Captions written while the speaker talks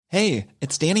Hey,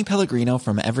 it's Danny Pellegrino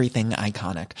from Everything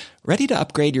Iconic. Ready to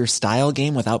upgrade your style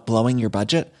game without blowing your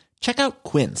budget? Check out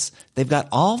Quince. They've got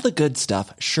all the good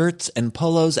stuff, shirts and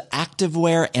polos,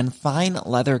 activewear, and fine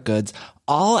leather goods,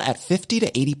 all at 50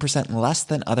 to 80% less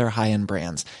than other high-end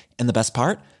brands. And the best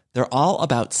part? They're all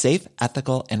about safe,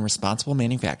 ethical, and responsible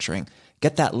manufacturing.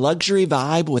 Get that luxury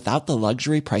vibe without the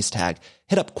luxury price tag.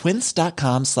 Hit up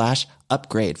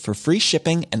quince.com/upgrade for free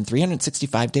shipping and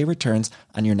 365-day returns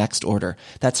on your next order.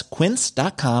 That's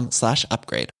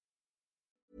quince.com/upgrade.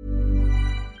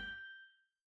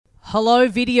 Hello,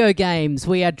 video games.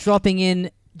 We are dropping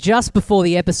in just before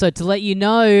the episode to let you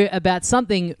know about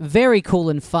something very cool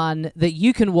and fun that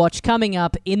you can watch coming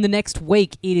up in the next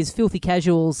week. It is Filthy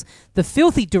Casuals, the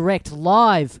Filthy Direct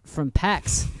live from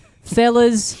PAX.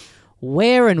 Fellas,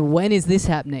 where and when is this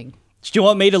happening? Do you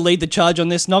want me to lead the charge on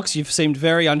this, Knox? You've seemed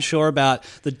very unsure about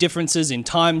the differences in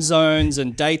time zones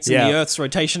and dates and the Earth's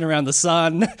rotation around the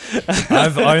sun.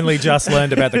 I've only just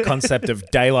learned about the concept of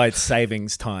daylight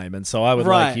savings time, and so I would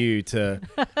like you to...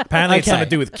 Apparently it's something to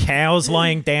do with cows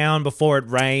lying down before it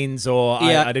rains, or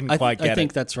I didn't quite get it. I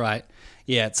think that's right.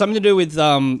 Yeah, it's something to do with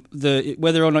the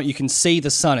whether or not you can see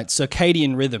the sun. It's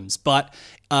circadian rhythms. But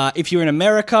if you're in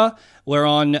America, we're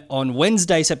on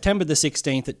Wednesday, September the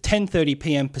 16th at 10:30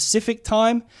 p.m. Pacific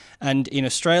time. And in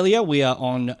Australia, we are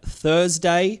on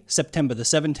Thursday, September the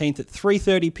 17th at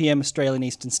 3:30 p.m. Australian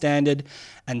Eastern Standard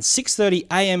and 6:30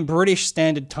 a.m. British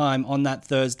Standard Time on that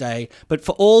Thursday. But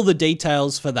for all the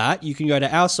details for that, you can go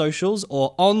to our socials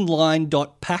or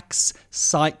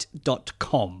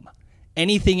online.paxsite.com.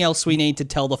 Anything else we need to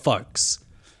tell the folks?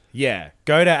 Yeah,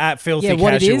 go to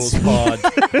 @FilthyCasualsPod.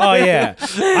 Oh yeah,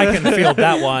 I can field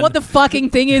that one. What the fucking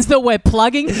thing is that we're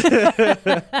plugging?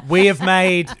 We've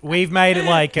made it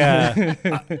like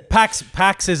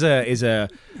PAX is a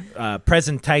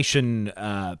presentation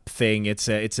thing. It's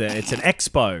an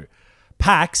expo.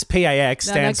 PAX, PAX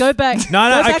stands... No, go back. No,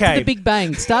 go back okay. to the Big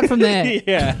Bang. Start from there.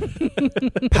 Yeah.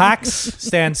 PAX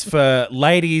stands for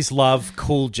Ladies Love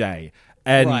Cool J.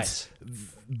 And right.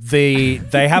 They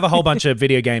have a whole bunch of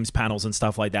video games panels and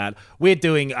stuff like that. We're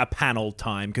doing a panel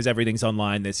time because everything's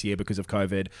online this year because of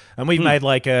COVID. And we've made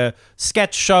like a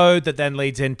sketch show that then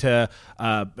leads into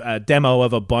a demo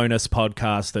of a bonus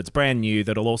podcast that's brand new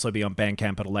that'll also be on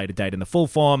Bandcamp at a later date in the full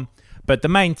form. But the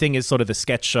main thing is sort of the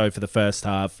sketch show for the first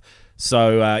half.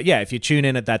 So, if you tune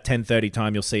in at that 10:30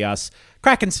 time, you'll see us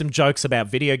cracking some jokes about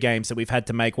video games that we've had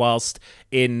to make whilst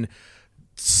in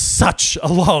such a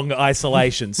long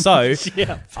isolation. So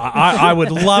I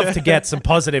would love to get some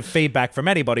positive feedback from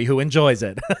anybody who enjoys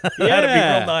it. That'd be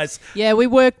real nice. Yeah, we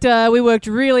worked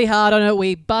really hard on it.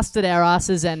 We busted our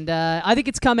asses, and I think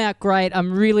it's come out great.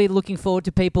 I'm really looking forward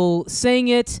to people seeing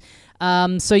it.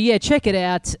 So check it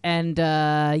out, and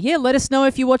let us know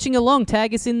if you're watching along.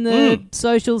 Tag us in the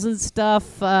socials and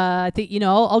stuff. I think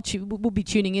we'll be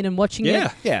tuning in and watching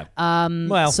it. Yeah.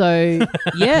 Let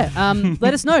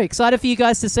us know. Excited for you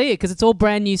guys to see it because it's all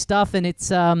brand new stuff, and it's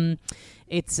a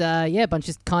bunch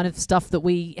of kind of stuff that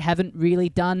we haven't really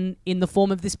done in the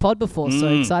form of this pod before. So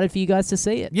excited for you guys to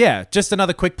see it. Yeah, just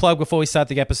another quick plug before we start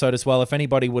the episode as well. If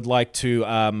anybody would like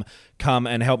to come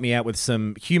and help me out with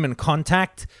some human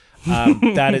contact.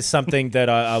 That is something that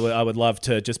I would love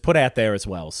to just put out there as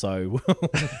well. So,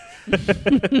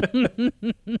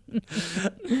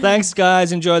 thanks,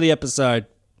 guys. Enjoy the episode.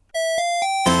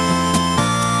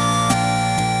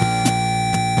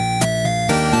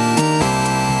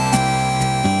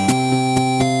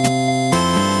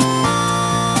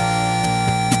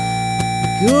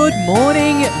 Good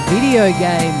morning, video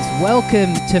games.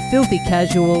 Welcome to Filthy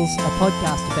Casuals, a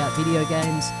podcast about video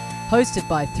games. Hosted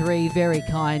by three very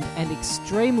kind and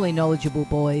extremely knowledgeable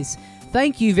boys.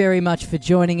 Thank you very much for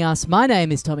joining us. My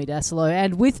name is Tommy Dasilo,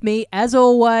 and with me, as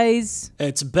always...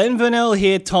 It's Ben Vernell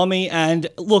here, Tommy, and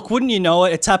look, wouldn't you know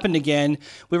it, it's happened again.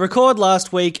 We recorded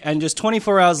last week, and just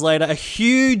 24 hours later, a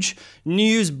huge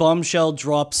news bombshell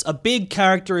drops. A big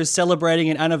character is celebrating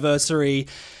an anniversary.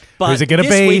 But who's it going to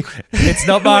be? Week, it's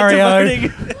not Mario. We're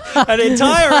devoting an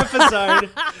entire episode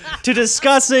to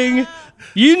discussing...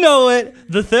 You know it,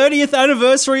 the 30th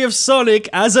anniversary of Sonic,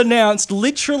 as announced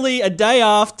literally a day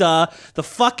after the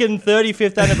fucking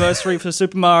 35th anniversary for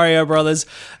Super Mario Brothers.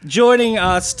 Joining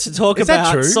us to talk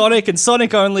about Sonic and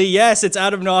Sonic only. Yes, it's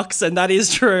Adam Knox, and that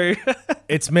is true.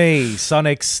 It's me,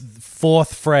 Sonic's third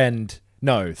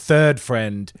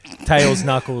friend, Tails,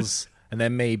 Knuckles, and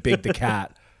then me, Big the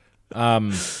Cat. I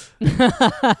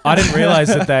didn't realize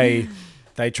that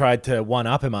they tried to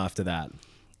one-up him after that.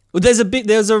 Well,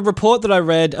 there's a report that I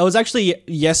read. It was actually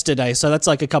yesterday, so that's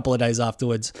like a couple of days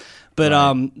afterwards. But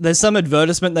there's some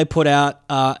advertisement they put out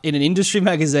in an industry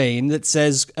magazine that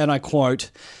says, and I quote,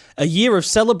 A year of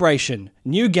celebration,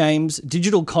 new games,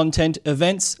 digital content,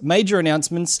 events, major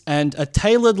announcements, and a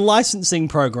tailored licensing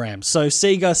program. So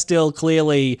Sega still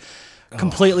clearly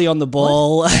completely on the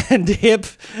ball and hip.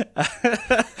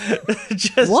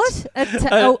 Just, What?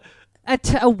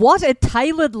 A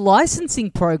tailored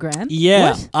licensing program?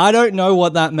 Yeah, What? I don't know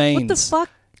what that means. What the fuck?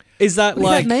 Is that What does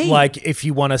like... that mean? Like, if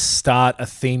you want to start a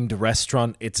themed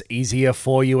restaurant, it's easier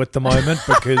for you at the moment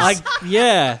because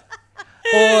Yeah.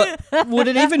 Or would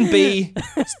it even be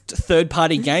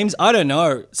third-party games? I don't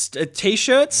know.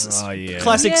 T-shirts? Oh, yeah.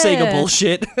 Classic Yeah. Sega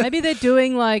bullshit. Maybe they're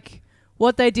doing like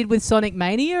what they did with Sonic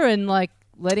Mania and like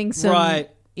letting some Right.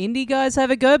 indie guys have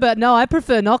a go. But no, I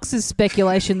prefer Knox's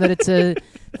speculation that it's a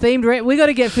themed. We got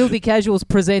to get Filthy Casuals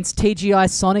presents TGI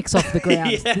Sonics off the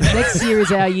ground. Yeah. Next year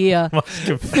is our year. most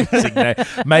confusing day.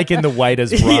 Making the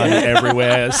waiters run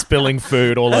everywhere, spilling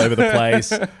food all over the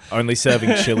place, only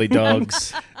serving chili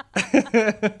dogs.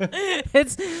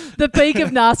 It's the peak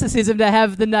of narcissism to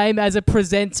have the name as a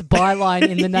presents byline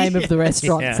in the name of the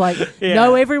restaurant. Yeah. It's like,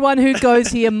 no, everyone who goes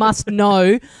here must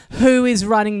know who is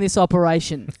running this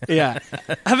operation. Yeah.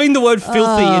 Having the word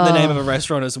filthy in the name of a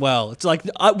restaurant as well. It's like,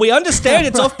 we understand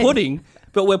it's off-putting,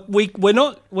 but we're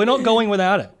not going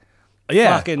without it.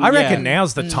 Yeah, Fucking- I reckon yeah.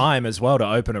 now's the time as well to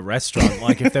open a restaurant.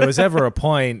 Like, if there was ever a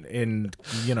point in,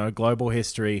 global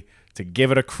history to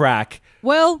give it a crack.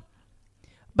 Well,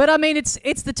 but I mean, it's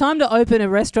the time to open a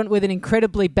restaurant with an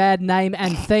incredibly bad name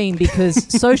and theme because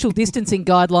social distancing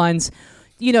guidelines,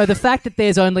 the fact that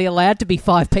there's only allowed to be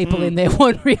 5 people in there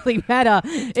won't really matter.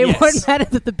 It won't matter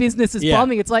that the business is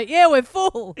bombing. It's like, yeah, we're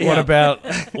full. What about,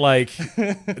 like,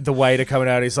 the waiter coming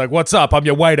out? He's like, "What's up? I'm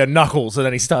your waiter, Knuckles." And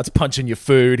then he starts punching your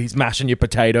food. He's mashing your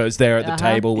potatoes there at the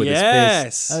table with his fist.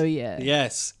 Yes. Oh, yeah.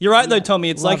 Yes. You're right though,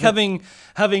 Tommy. It's like Love it.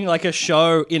 having like a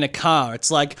show in a car. It's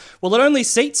like, well, it only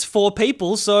seats 4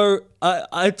 people, so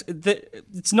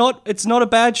it's not a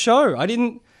bad show.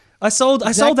 I sold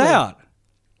Exactly. out.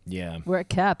 Yeah. We're at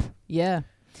cap. Yeah.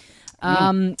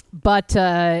 But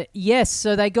yes,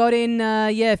 so they got in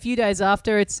a few days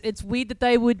after. It's weird that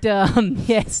they would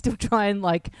still try and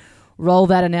like roll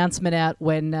that announcement out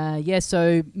when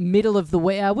so middle of the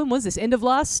week. When was this? End of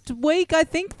last week, I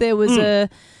think. There was a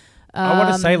I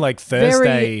want to say like very-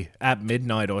 Thursday at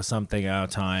midnight or something our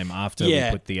time after we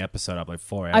Yeah. put the episode up, like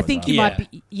 4 hours I think you Yeah.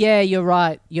 might be. Yeah, you're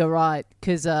right. You're right.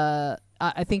 Because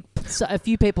I think a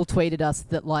few people tweeted us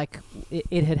that like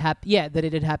it had happened. Yeah, that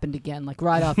it had happened again, like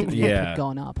right after the Yeah. had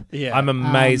gone up. Yeah. I'm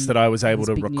amazed that I was able it's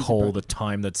to big news recall about- the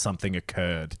time that something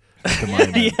occurred at the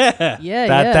moment. Yeah,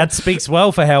 That speaks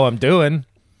well for how I'm doing.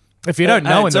 If you don't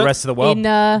know in the so rest of the world, in,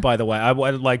 by the way, I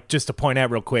would like just to point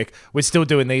out real quick, we're still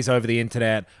doing these over the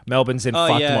internet. Melbourne's in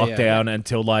fucked lockdown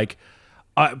until like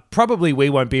probably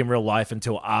we won't be in real life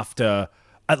until after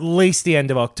at least the end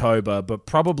of October, but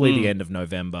probably the end of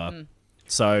November.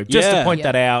 So just to Yeah. point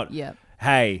that out, Yeah.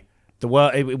 hey, the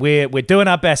world we're doing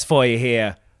our best for you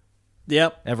here.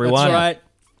 Yep. Everyone. That's right.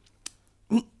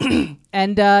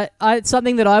 And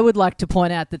something that I would like to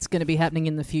point out that's going to be happening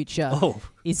in the future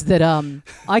is that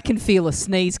I can feel a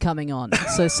sneeze coming on.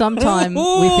 So sometime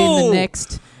within the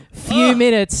next few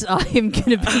minutes, I am going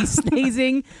to be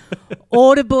sneezing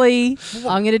audibly.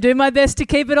 I'm going to do my best to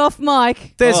keep it off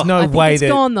mic. There's no I think way it's that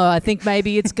gone though. I think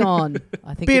maybe it's gone.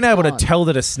 I think being it's able gone. to tell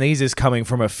that a sneeze is coming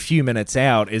from a few minutes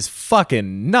out is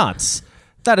fucking nuts.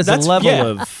 That is a level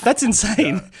of That's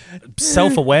insane.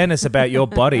 self-awareness about your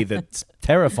body that's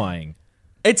terrifying.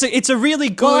 It's a really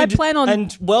good Well, I plan on-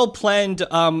 and well planned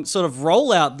sort of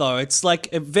rollout though. It's like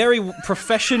a very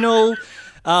professional.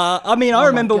 I mean, I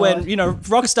remember when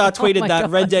Rockstar tweeted my that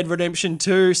God. Red Dead Redemption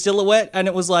 2 silhouette, and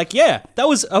it was like, yeah, that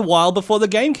was a while before the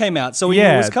game came out, so we knew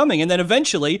it was coming, and then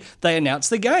eventually they announced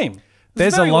the game. It was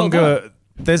There's a very well done. longer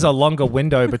there's a longer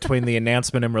window between the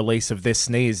announcement and release of this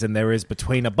sneeze than there is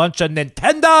between a bunch of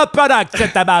Nintendo products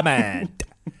at the moment.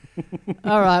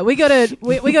 All right, we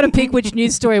gotta pick which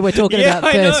news story we're talking Yeah,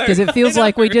 about I know. first because it feels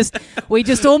like we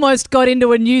just almost got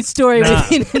into a news story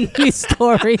within a news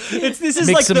story. This is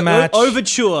Mix like and the match.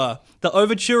 overture. The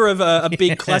overture of a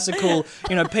big classical,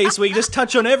 piece. We just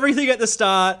touch on everything at the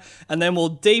start, and then we'll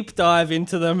deep dive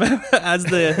into them as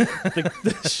the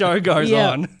show goes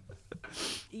Yeah. on.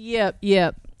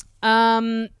 Yep.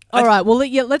 All right. Well,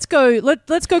 let's go.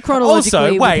 Let's go chronologically.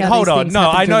 Also, with wait, how hold these on. things No,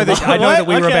 I happen know during that I know that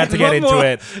we were Okay, about to get one into more.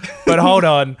 it, but hold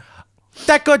on.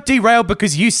 That got derailed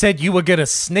because you said you were gonna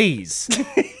sneeze.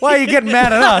 Why are you getting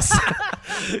mad at us?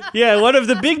 Yeah, one of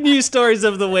the big news stories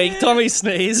of the week, Tommy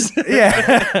sneezed.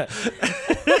 Yeah,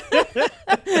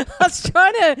 I was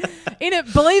trying to,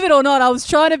 believe it or not, I was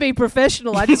trying to be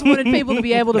professional. I just wanted people to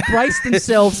be able to brace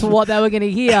themselves for what they were going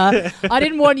to hear. I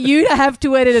didn't want you to have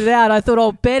to edit it out. I thought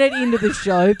I'll bet it into the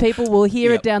show. People will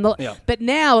hear it down the... Yep. But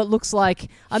now it looks like...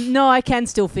 no, I can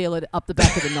still feel it up the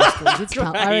back of the nostrils. It's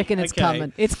I reckon it's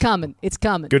coming. It's coming. It's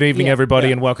coming. Good evening,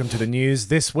 everybody, and welcome to the news.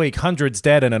 This week, hundreds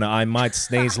dead and an I might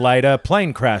sneeze later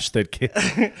plane crash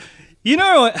that... You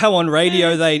know how on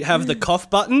radio they have the cough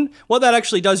button? What that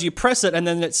actually does, you press it and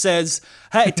then it says,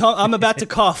 hey, Tom, I'm about to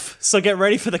cough, so get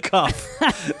ready for the cough.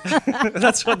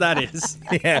 That's what that is.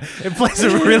 Yeah, it plays a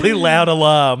really loud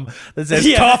alarm that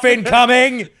says, cough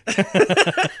incoming!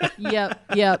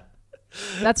 Yep.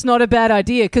 That's not a bad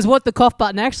idea, because what the cough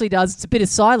button actually does, it's a bit of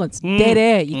silence, dead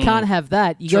air. You can't have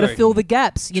that. You got to fill the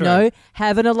gaps, you know,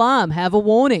 have an alarm, have a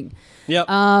warning. Yep.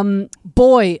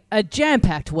 Boy, a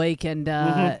jam-packed week, and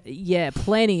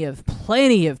plenty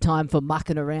of time for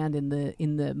mucking around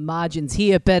in the margins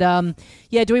here. But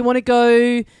do we want to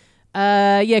go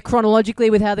chronologically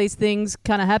with how these things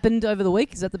kind of happened over the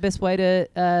week? Is that the best way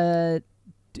to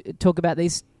talk about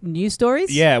these news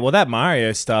stories? Yeah, well, that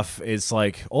Mario stuff is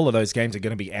like, all of those games are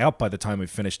going to be out by the time we've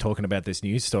finished talking about this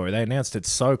news story. They announced it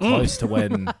so close to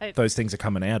when those things are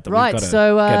coming out that we've got to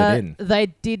get it in. They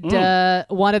did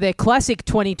one of their classic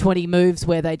 2020 moves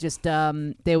where they just,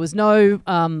 there was no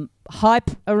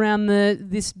hype around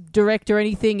this direct or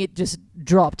anything. It just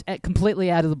dropped completely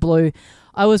out of the blue.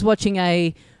 I was watching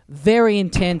a very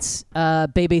intense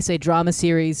BBC drama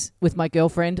series with my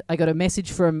girlfriend. I got a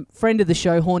message from friend of the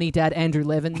show, horny dad Andrew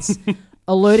Levins,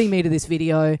 alerting me to this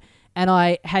video, and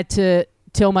I had to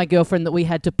tell my girlfriend that we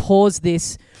had to pause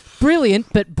this brilliant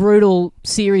but brutal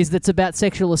series that's about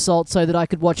sexual assault so that I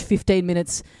could watch 15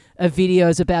 minutes of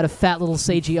videos about a fat little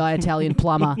CGI Italian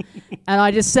plumber. And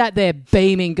I just sat there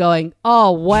beaming, going,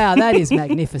 oh, wow, that is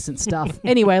magnificent stuff.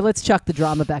 Anyway, let's chuck the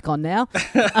drama back on now.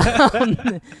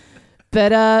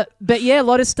 But yeah, a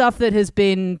lot of stuff that has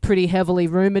been pretty heavily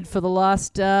rumoured for the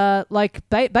last,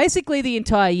 basically the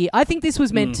entire year. I think this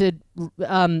was meant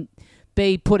to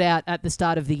be put out at the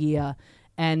start of the year,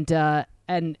 and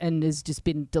has just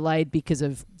been delayed because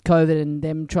of COVID and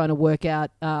them trying to work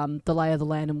out the lay of the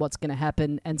land and what's going to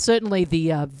happen. And certainly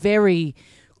the very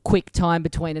quick time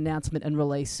between announcement and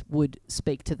release would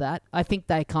speak to that. I think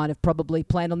they kind of probably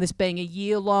planned on this being a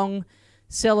year-long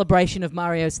celebration of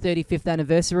Mario's 35th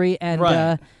anniversary,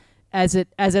 and as it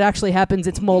actually happens,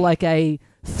 it's more like a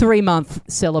 3-month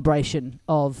celebration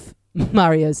of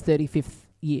Mario's 35th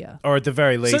year, or at the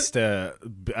very least, a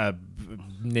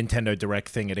Nintendo Direct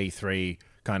thing at E3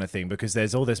 kind of thing, because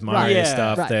there's all this Mario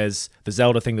stuff. There's the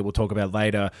Zelda thing that we'll talk about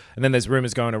later, and then there's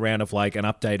rumors going around of like an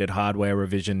updated hardware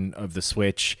revision of the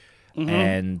Switch,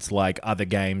 and like other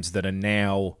games that are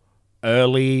now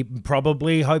early,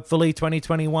 probably, hopefully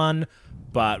 2021,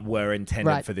 but were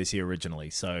intended for this year originally.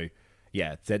 So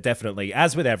yeah, they're definitely,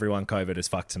 as with everyone, COVID has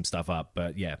fucked some stuff up,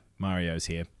 but yeah, Mario's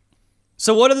here.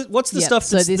 So what's the stuff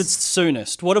that's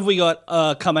soonest? What have we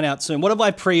got coming out soon? What have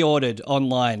I pre-ordered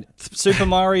online? Super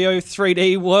Mario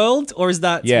 3D World, or is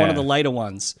that one of the later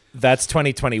ones? That's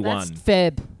 2021. That's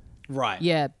Feb. Right.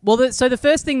 Yeah. Well, so the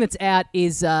first thing that's out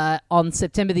is on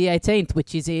September the 18th,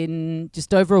 which is in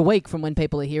just over a week from when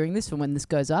people are hearing this, from when this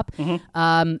goes up.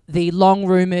 The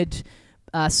long-rumoured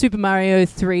Super Mario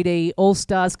 3D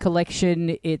All-Stars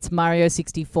Collection. It's Mario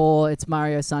 64, it's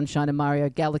Mario Sunshine and Mario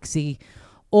Galaxy,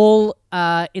 all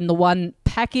in the one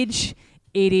package.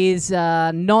 It is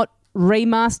not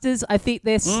remasters. I think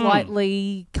they're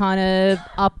slightly kind of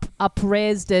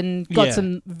up-resed and got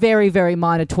some very, very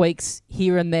minor tweaks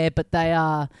here and there, but they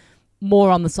are more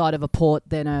on the side of a port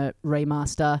than a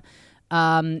remaster.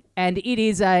 And it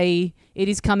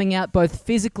is coming out both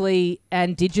physically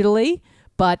and digitally,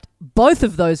 but both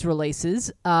of those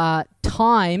releases are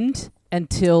timed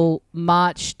until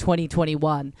March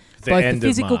 2021. Both the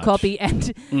physical copy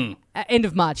and end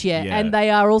of March, and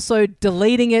they are also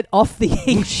deleting it off the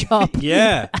eShop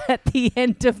at the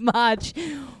end of March,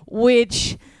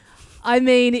 which, I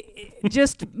mean,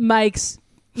 just makes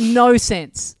no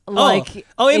sense.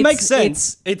 It makes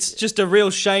sense. It's just a real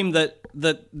shame that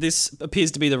this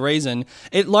appears to be the reason.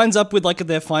 It lines up with like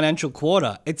their financial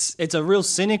quarter. It's a real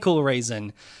cynical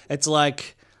reason. It's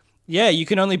like, yeah, you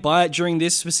can only buy it during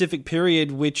this specific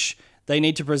period, which they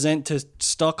need to present to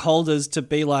stockholders to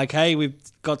be like, hey, we've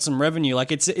got some revenue.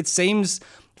 Like it seems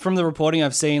from the reporting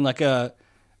I've seen like a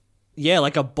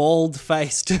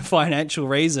bald-faced financial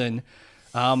reason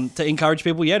to encourage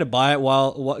people, to buy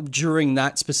it during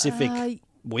that specific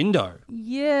window.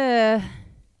 Yeah.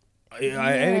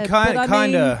 It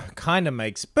kind of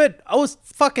makes, but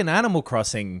fucking Animal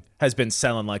Crossing has been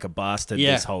selling like a bastard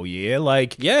this whole year.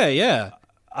 Like, yeah.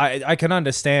 I can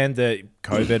understand the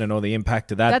COVID and all the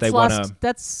impact of that.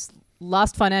 That's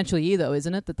last financial year, though,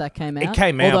 isn't it? That came out. It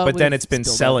came out, Although but then it's been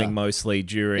still selling over. mostly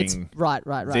during Right.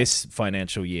 this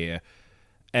financial year,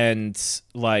 and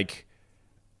like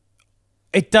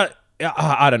it does.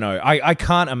 I don't know. I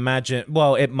can't imagine.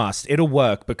 Well, it must. It'll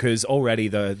work because already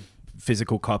the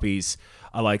physical copies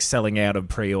are like selling out of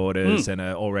pre-orders and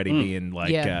are already being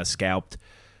like scalped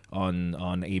on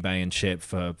eBay and shit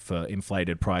for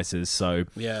inflated prices. So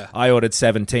Yeah. I ordered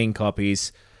 17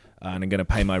 copies. And I'm going to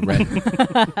pay my rent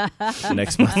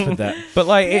next month with that. But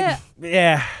like,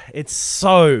 it's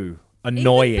so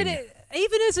annoying.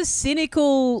 Even as a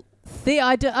cynical thing,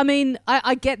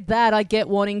 I get that. I get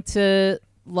wanting to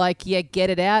get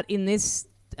it out in this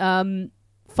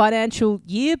financial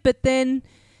year, but then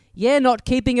not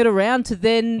keeping it around to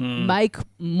then make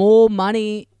more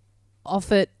money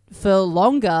off it for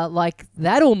longer. Like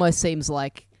that almost seems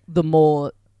like the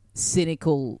more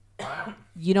cynical.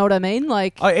 You know what I mean?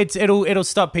 Like it'll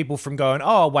stop people from going, oh,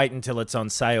 I'll wait until it's on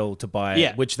sale to buy it.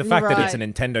 Yeah. Which the fact that it's a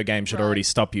Nintendo game should already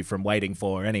stop you from waiting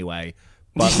for anyway.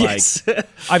 But Yes.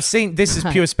 I've seen, this is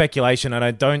pure speculation, and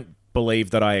I don't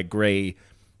believe that I agree.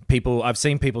 I've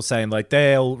seen people saying like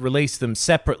they'll release them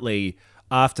separately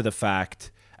after the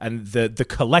fact, and the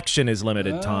collection is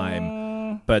limited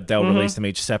time, but they'll release them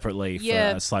each separately for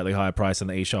a slightly higher price on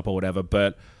the eShop or whatever.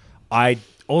 But I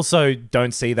also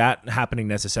don't see that happening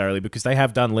necessarily because they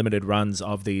have done limited runs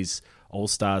of these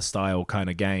All-Star style kind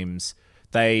of games.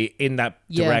 They, in that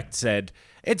direct, said,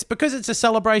 it's because it's a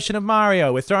celebration of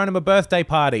Mario. We're throwing him a birthday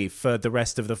party for the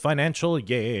rest of the financial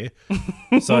year.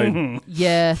 So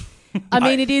yeah. I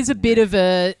mean, it is a bit of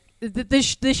a...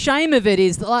 The shame of it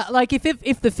is, like,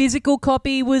 if the physical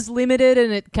copy was limited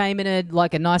and it came in a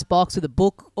nice box with a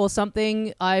book or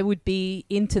something, I would be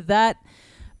into that.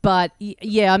 But,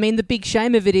 yeah, I mean, the big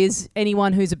shame of it is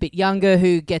anyone who's a bit younger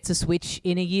who gets a Switch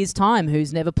in a year's time,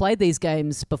 who's never played these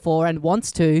games before and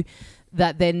wants to,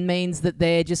 that then means that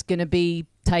they're just going to be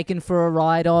taken for a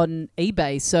ride on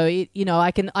eBay. So,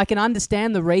 I can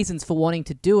understand the reasons for wanting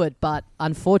to do it, but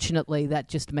unfortunately that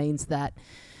just means that,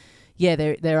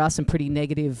 there are some pretty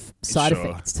negative side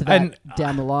effects to that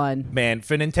down the line. Man,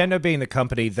 for Nintendo being the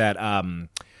company that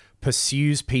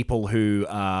pursues people who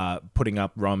are putting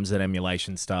up ROMs and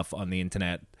emulation stuff on the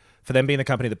internet, for them being the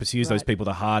company that pursues those people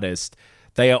the hardest,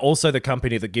 they are also the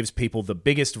company that gives people the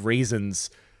biggest reasons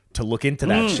to look into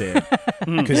that shit.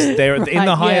 Because they're in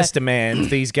the highest demand.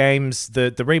 These games,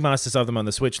 the remasters of them on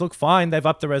the Switch look fine. They've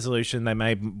upped the resolution. They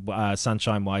made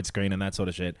Sunshine widescreen and that sort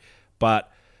of shit.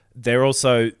 But they're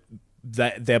also...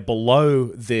 they're below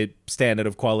the standard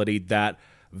of quality that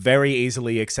very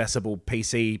easily accessible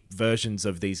PC versions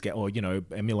of these or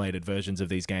emulated versions of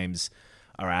these games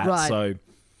are at. Right. So,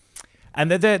 and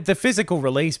the physical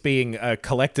release being a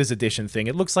collector's edition thing,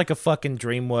 it looks like a fucking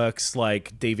DreamWorks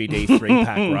like DVD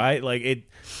 3-pack, right? Like it,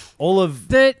 all of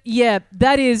that. Yeah,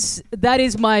 that is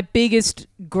my biggest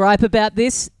gripe about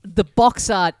this. The box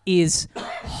art is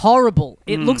horrible.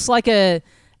 It looks like a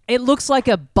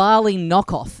Bali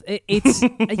knockoff.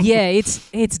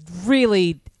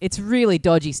 It's really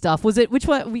dodgy stuff. Was it, which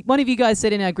one of you guys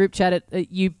said in our group chat,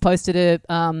 you posted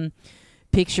a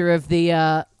picture of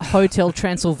the Hotel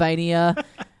Transylvania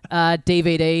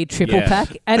DVD triple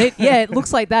pack, and it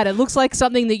looks like that. It looks like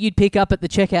something that you'd pick up at the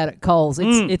checkout at Coles.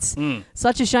 It's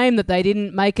such a shame that they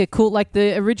didn't make a cool, like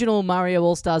the original Mario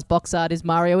All-Stars box art is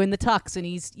Mario in the tux, and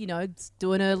he's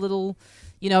doing a little...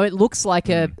 it looks like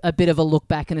a bit of a look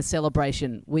back and a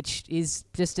celebration, which is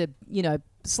just a,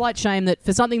 slight shame that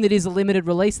for something that is a limited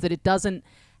release, that it doesn't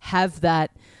have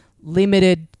that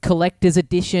limited collector's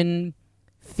edition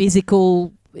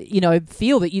physical,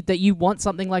 feel that you want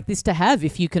something like this to have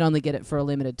if you can only get it for a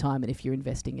limited time and if you're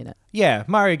investing in it. Yeah,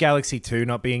 Mario Galaxy 2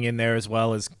 not being in there as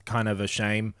well is kind of a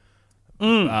shame.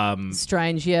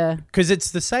 Strange, yeah. Because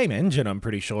it's the same engine, I'm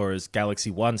pretty sure, as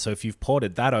Galaxy 1, so if you've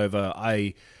ported that over,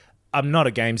 I'm not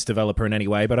a games developer in any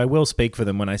way, but I will speak for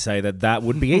them when I say that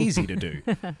would be easy to do.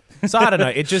 So I don't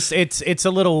know. It's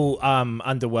a little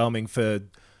underwhelming for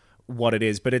what it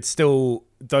is, but it's still,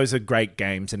 those are great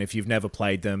games. And if you've never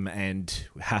played them and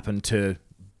happen to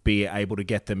be able to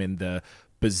get them in the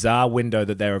bizarre window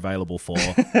that they're available for,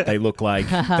 they look like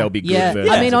they'll be good versions.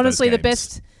 I mean, of honestly, those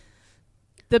games.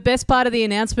 the best part of the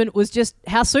announcement was just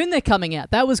how soon they're coming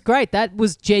out. That was great. That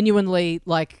was genuinely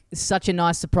like such a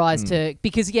nice surprise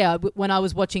because when I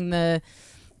was watching the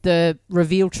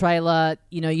reveal trailer,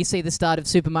 you see the start of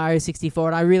Super Mario 64,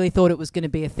 and I really thought it was going to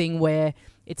be a thing where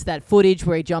it's that footage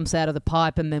where he jumps out of the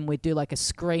pipe and then we'd do like a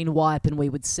screen wipe and we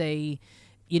would see,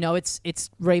 it's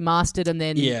remastered and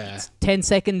then 10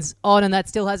 seconds on and that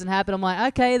still hasn't happened. I'm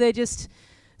like, okay, they're just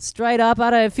straight up, I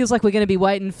don't. It feels like we're going to be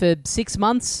waiting for 6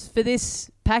 months for this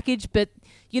package, but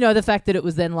the fact that it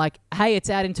was then like, hey, it's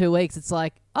out in 2 weeks. It's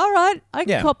like, all right, I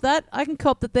can cop that. I can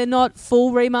cop that they're not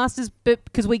full remasters, but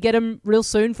because we get them real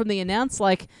soon from the announce,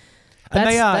 like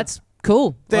that's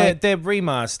cool. They're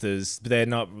remasters, but they're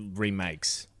not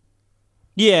remakes.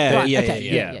 Yeah, Right, yeah,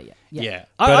 okay, yeah.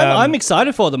 But, I'm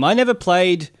excited for them. I never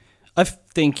played, I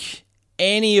think,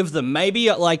 any of them. Maybe,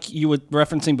 like you were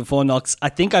referencing before, Nox, I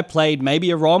think I played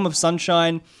maybe a ROM of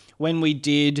Sunshine when we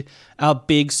did our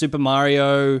big Super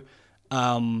Mario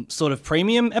sort of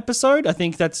premium episode. I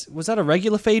think was that a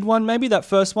regular feed one, maybe, that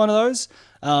first one of those?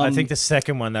 I think the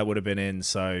second one that would have been in,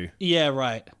 so... Yeah,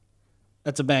 right.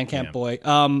 That's a Bandcamp boy.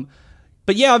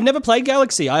 But yeah, I've never played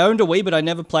Galaxy. I owned a Wii, but I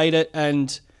never played it,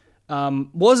 and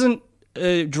wasn't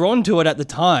drawn to it at the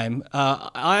time.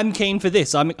 I'm keen for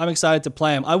this. I'm excited to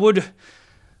play them.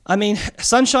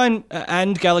 Sunshine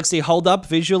and Galaxy hold up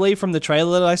visually from the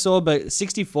trailer that I saw, but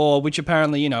 64, which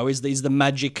apparently, is the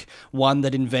magic one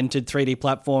that invented 3D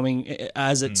platforming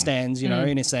as it stands, in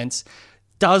a sense,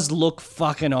 does look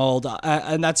fucking old.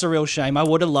 And that's a real shame. I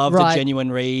would have loved a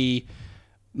genuine remake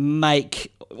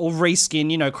or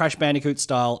reskin, Crash Bandicoot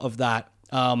style of that.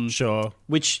 Sure.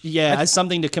 Which, has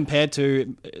something to compare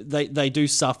to. They do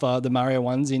suffer, the Mario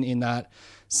ones, in that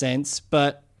sense.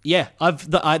 But yeah,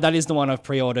 that is the one I've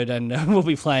pre-ordered and will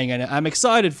be playing, and I'm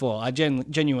excited for. I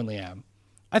genuinely am.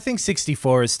 I think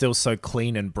 64 is still so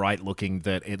clean and bright looking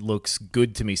that it looks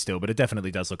good to me still, but it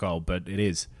definitely does look old, but it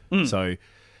is. So,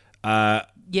 they're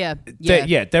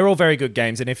all very good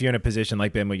games, and if you're in a position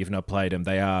like Ben where you've not played them,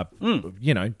 they are,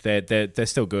 they're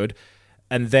still good.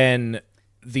 And then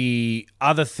the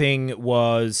other thing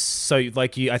was, so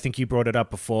like I think you brought it up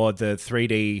before, the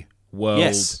 3D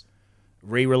World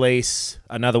re-release,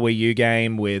 another Wii U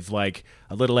game with like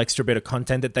a little extra bit of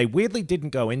content that they weirdly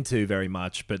didn't go into very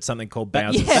much, but something called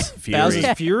Bowser's Fury.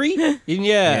 Bowser's Fury?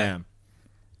 Yeah.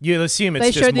 You'll assume it's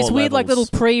they just showed this more weird, like,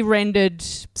 levels. little pre-rendered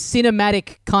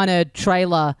cinematic kind of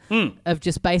trailer of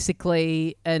just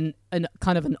basically an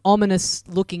kind of an ominous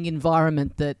looking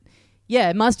environment that,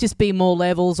 it must just be more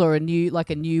levels or a new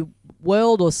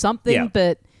world or something. Yeah.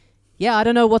 But yeah, I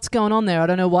don't know what's going on there. I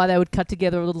don't know why they would cut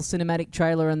together a little cinematic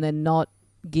trailer and then not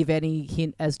give any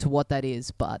hint as to what that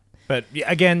is. But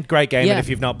again, great game. And if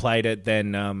you've not played it,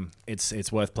 then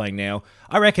it's worth playing now.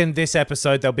 I reckon this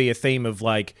episode there'll be a theme of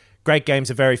like, great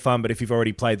games are very fun, but if you've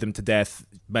already played them to death,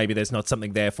 maybe there's not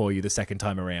something there for you the second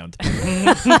time around.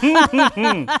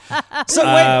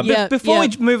 So before we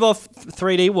move off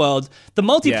 3D World, the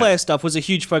multiplayer stuff was a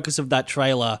huge focus of that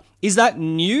trailer. Is that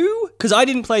new? Because I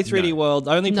didn't play 3D World.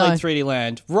 I only played 3D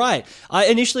Land. Right.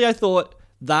 Initially I thought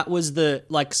that was the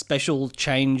like special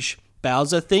change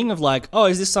Bowser thing of like, oh,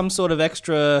 is this some sort of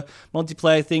extra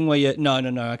multiplayer thing where you... No.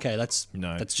 Okay, that's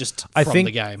just from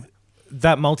the game.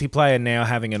 That multiplayer now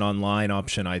having an online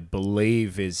option, I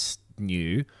believe, is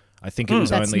new. I think it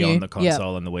was only on the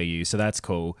console and the Wii U, so that's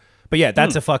cool. But yeah,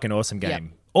 that's a fucking awesome game. Yep.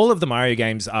 All of the Mario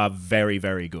games are very,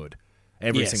 very good.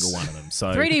 Every single one of them.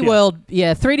 So 3D World,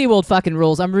 3D World fucking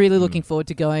rules. I'm really looking forward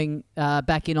to going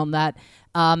back in on that.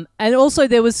 And also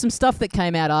there was some stuff that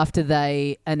came out after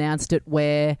they announced it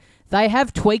where they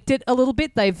have tweaked it a little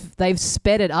bit. They've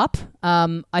sped it up.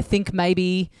 I think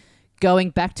maybe...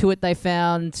 Going back to it, they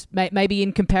found maybe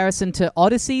in comparison to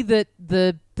Odyssey that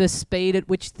the speed at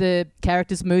which the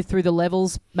characters move through the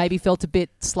levels maybe felt a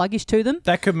bit sluggish to them.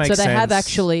 That could make sense. So they have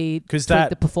actually tweaked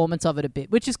the performance of it a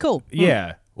bit, which is cool.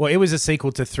 Yeah. Well, it was a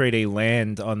sequel to 3D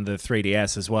Land on the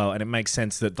 3DS as well, and it makes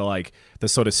sense that the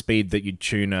sort of speed that you'd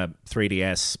tune a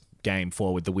 3DS game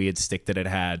for with the weird stick that it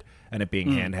had and it being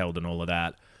handheld and all of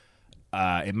that,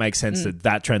 it makes sense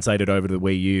that translated over to the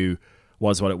Wii U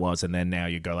was what it was, and then now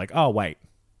you go like, oh, wait,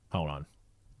 hold on.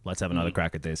 Let's have another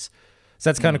crack at this.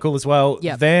 So that's kind of cool as well.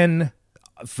 Yep. Then,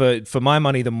 for my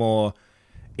money, the more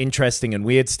interesting and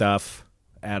weird stuff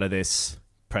out of this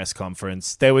press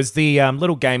conference, there was the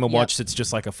little Game & Watch that's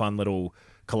just like a fun little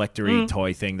collector-y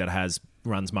toy thing that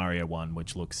runs Mario 1,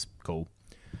 which looks cool.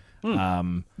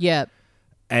 Yeah.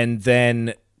 And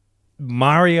then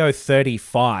Mario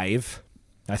 35,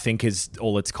 I think is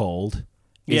all it's called,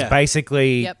 is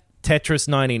basically... Tetris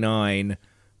 99,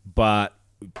 but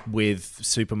with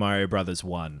Super Mario Brothers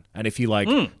 1. And if you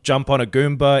jump on a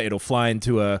Goomba, it'll fly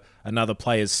into another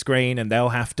player's screen and they'll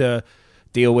have to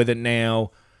deal with it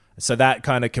now. So that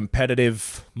kind of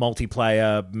competitive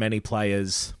multiplayer, many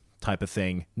players type of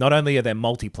thing. Not only are there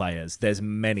multiplayers, there's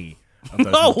many of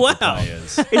those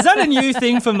players. Is that a new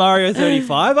thing for Mario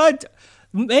 35?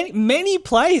 Many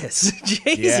players.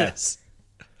 Jesus.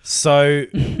 So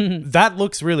that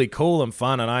looks really cool and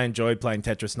fun, and I enjoyed playing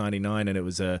Tetris 99, and it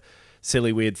was a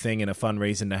silly, weird thing and a fun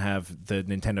reason to have the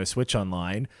Nintendo Switch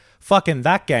Online. Fucking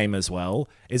that game as well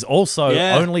is also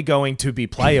only going to be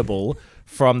playable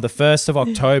from the 1st of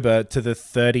October to the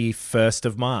 31st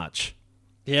of March.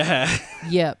 Yeah.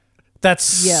 Yep. That's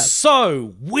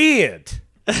so weird.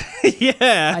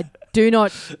 Yeah. I do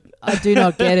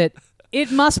not get it.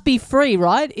 It must be free,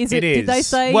 right? Is it? It is. Did they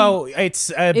say? Well,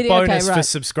 it's a bonus for right.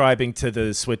 subscribing to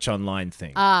the Switch Online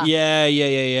thing.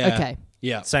 Yeah. Okay.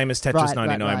 Yeah. Same as Tetris Right,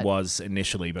 99 right. was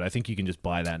initially, but I think you can just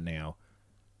buy that now.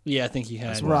 Yeah, I think you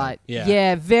had. Right. Yeah.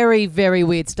 Yeah, very, very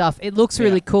weird stuff. It looks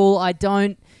really cool. I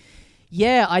don't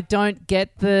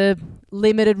get the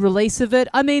limited release of it.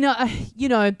 I mean,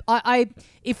 I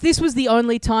if this was the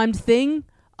only timed thing,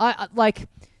 I like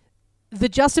the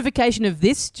justification of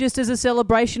this just as a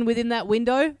celebration within that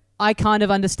window, I kind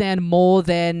of understand more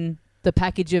than the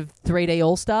package of 3D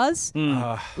All-Stars.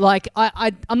 Like,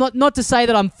 I'm not to say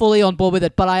that I'm fully on board with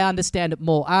it, but I understand it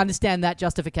more. I understand that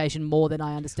justification more than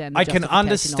I understand the I can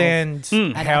understand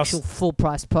an how... actual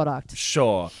full-price product.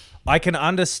 Sure. I can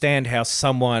understand how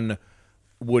someone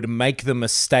would make the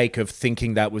mistake of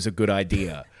thinking that was a good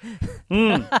idea.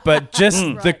 But just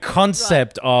the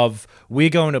concept of we're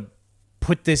going to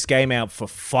put this game out for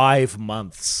 5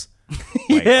 months.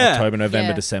 Wait, October,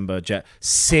 November, December,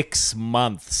 6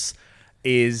 months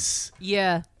is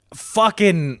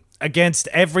fucking against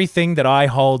everything that I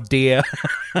hold dear.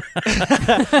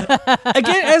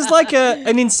 Again, as like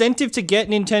an incentive to get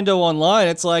Nintendo Online,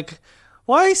 it's like,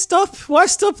 why stop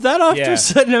that after a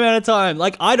certain amount of time?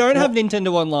 Like, I don't have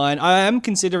Nintendo Online. I am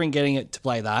considering getting it to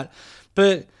play that,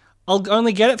 but I'll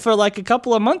only get it for like a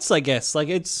couple of months, I guess. Like,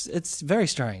 it's very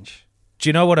strange. Do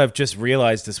you know what I've just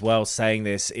realized as well saying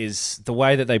this is the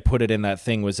way that they put it in that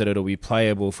thing was that it'll be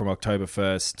playable from October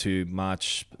 1st to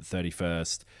March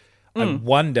 31st. I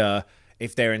wonder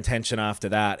if their intention after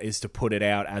that is to put it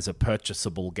out as a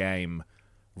purchasable game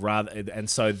and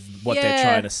so what they're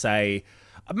trying to say,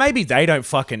 maybe they don't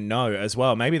fucking know as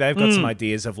well. Maybe they've got some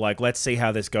ideas of like, let's see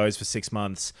how this goes for 6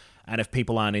 months, and if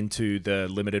people aren't into the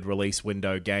limited release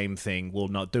window game thing, we'll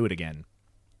not do it again.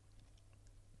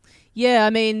 Yeah, I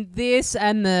mean, this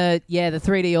and the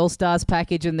 3D All-Stars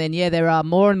package, and then, there are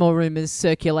more and more rumors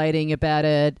circulating about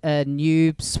a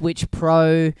new Switch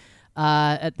Pro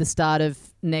at the start of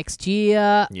next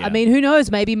year. Yeah. I mean, who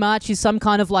knows? Maybe March is some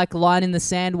kind of like line in the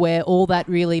sand where all that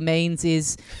really means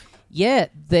is,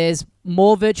 there's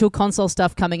more virtual console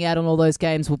stuff coming out, and all those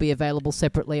games will be available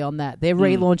separately on that. They're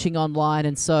relaunching online,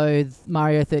 and so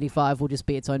Mario 35 will just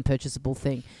be its own purchasable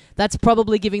thing. That's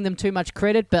probably giving them too much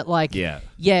credit, but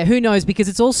who knows? Because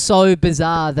it's all so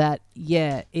bizarre that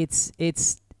it's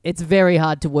very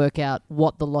hard to work out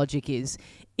what the logic is,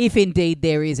 if indeed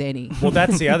there is any. Well,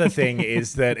 that's the other thing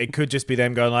is that it could just be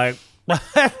them going like,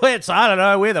 I don't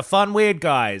know, we're the fun weird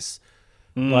guys.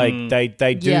 Like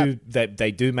they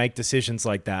do make decisions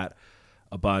like that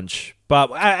a bunch. But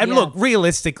look,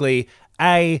 realistically,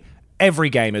 every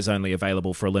game is only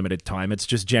available for a limited time. It's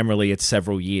just generally it's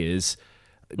several years.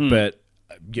 But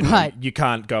you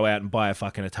can't go out and buy a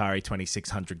fucking Atari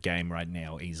 2600 game right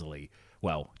now easily.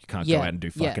 Well, you can't go out and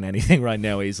do fucking anything right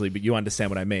now easily, but you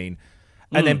understand what I mean.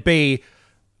 And then B,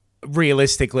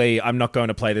 realistically, I'm not going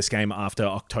to play this game after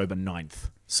October 9th.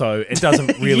 So it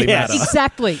doesn't really matter.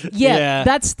 Exactly. Yeah,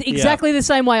 that's exactly the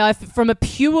same way. From a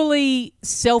purely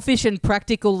selfish and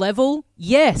practical level,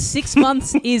 6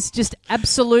 months is just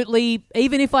absolutely,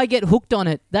 even if I get hooked on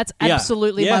it, that's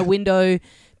absolutely my window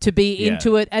to be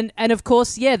into it. And of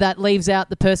course, that leaves out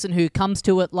the person who comes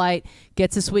to it late,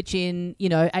 gets a Switch in,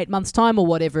 8 months' time or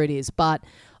whatever it is. But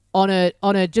on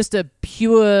a just a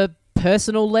pure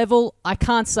personal level, I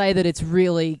can't say that it's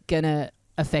really going to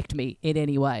affect me in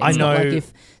any way. It's not like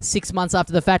if 6 months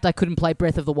after the fact I couldn't play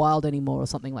Breath of the Wild anymore or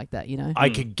something like that, I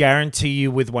could guarantee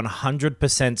you with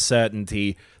 100%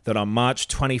 certainty that on March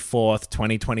 24th,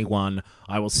 2021,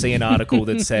 I will see an article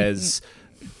that says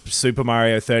Super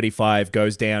Mario 35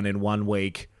 goes down in 1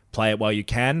 week. Play it while you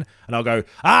can. And I'll go,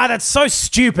 that's so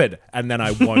stupid. And then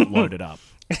I won't load it up.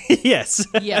 Yes.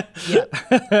 Yeah.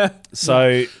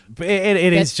 So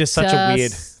it is just such a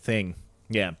weird thing.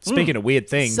 Yeah. Speaking of weird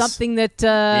things, something that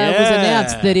was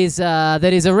announced that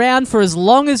is around for as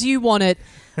long as you want it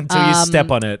until you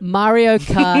step on it. Mario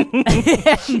Kart,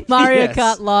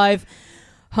 Kart Live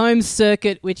Home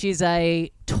Circuit, which is a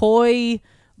toy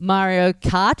Mario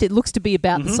Kart. It looks to be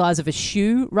about the size of a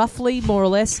shoe, roughly, more or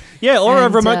less. Yeah, or a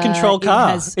remote control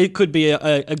car. It could be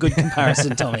a good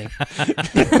comparison, Tommy.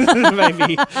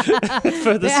 Maybe.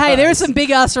 Hey, there are some big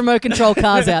ass remote control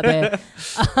cars out there.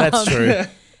 That's true.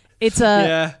 It's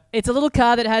a little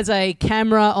car that has a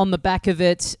camera on the back of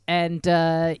it, and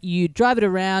you drive it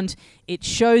around. It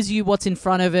shows you what's in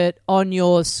front of it on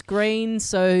your screen.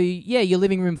 So, yeah, your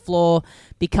living room floor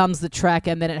becomes the track,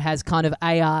 and then it has kind of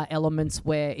AR elements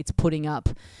where it's putting up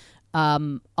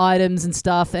items and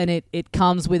stuff, and it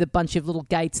comes with a bunch of little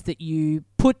gates that you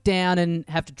put down and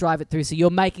have to drive it through. So you're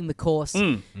making the course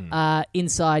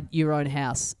inside your own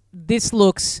house. This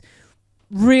looks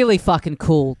really fucking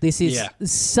cool. This is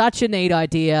such a neat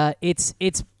idea. It's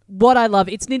what I love.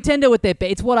 It's Nintendo at their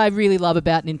best. It's what I really love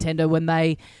about Nintendo when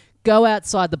they go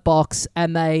outside the box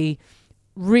and they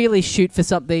really shoot for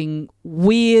something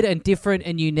weird and different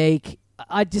and unique.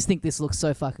 I just think this looks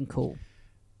so fucking cool.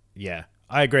 Yeah,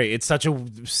 I agree. It's such a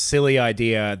silly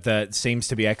idea that seems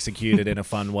to be executed in a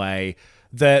fun way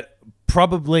that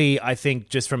probably, I think,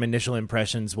 just from initial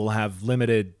impressions, will have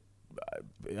limited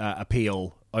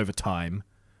appeal over time.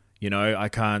 You know, I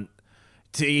can't...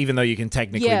 even though you can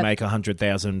technically make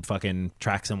 100,000 fucking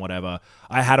tracks and whatever.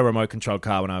 I had a remote controlled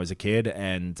car when I was a kid,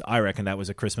 and I reckon that was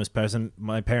a Christmas present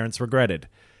my parents regretted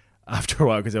after a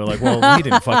while, because they were like, well, we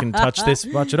didn't fucking touch this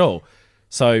much at all.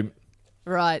 So...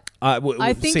 Right.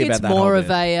 I think it's more of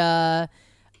a...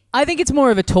 I think it's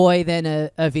more of a toy than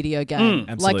a video game.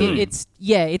 Absolutely. Like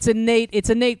it's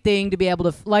a neat thing to be able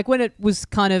to... Like when it was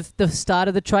kind of the start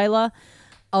of the trailer...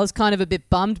 I was kind of a bit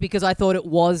bummed because I thought it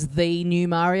was the new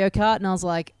Mario Kart, and I was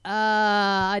like,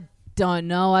 I don't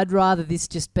know. I'd rather this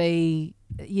just be,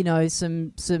 you know,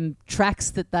 some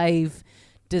tracks that they've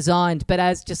designed, but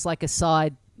as just like a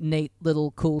side, neat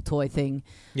little cool toy thing.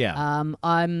 Yeah.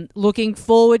 I'm looking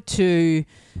forward to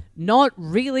not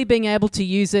really being able to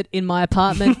use it in my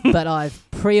apartment, but I've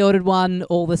pre-ordered one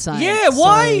all the same. Yeah,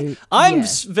 why? So, I'm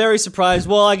very surprised.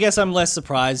 Well, I guess I'm less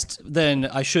surprised than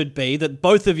I should be that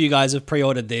both of you guys have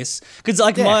pre-ordered this. Because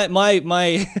like my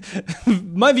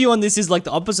my view on this is like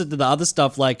the opposite to the other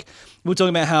stuff. Like we're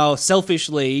talking about how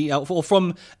selfishly, or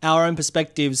from our own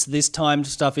perspectives, this timed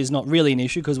stuff is not really an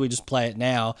issue because we just play it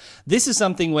now. This is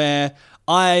something where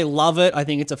I love it. I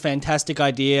think it's a fantastic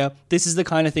idea. This is the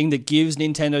kind of thing that gives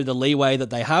Nintendo the leeway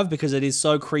that they have because it is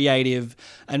so creative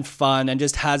and fun and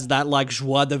just has that like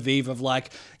joie de vivre of like,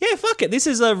 yeah, fuck it. This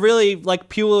is a really like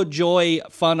pure joy,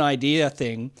 fun idea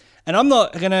thing. And I'm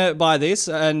not going to buy this,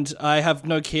 and I have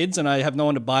no kids and I have no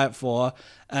one to buy it for.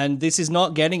 And this is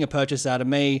not getting a purchase out of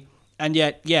me. And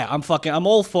yet, yeah, I'm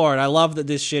all for it. I love that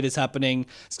this shit is happening.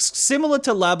 Similar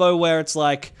to Labo, where it's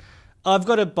like, I've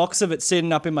got a box of it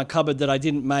sitting up in my cupboard that I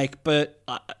didn't make, but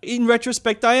in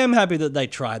retrospect, I am happy that they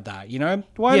tried that, you know?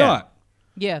 Why not?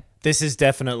 Yeah. This is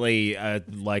definitely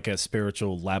like a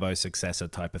spiritual Labo successor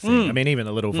type of thing. I mean, even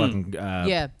the little fucking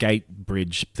gate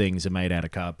bridge things are made out of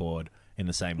cardboard in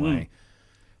the same way.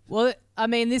 Well, I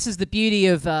mean, this is the beauty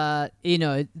of,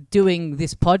 doing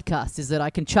this podcast is that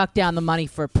I can chuck down the money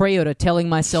for a pre-order telling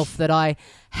myself that I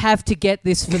have to get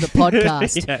this for the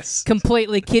podcast. Yes.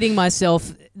 Completely kidding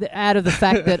myself out of the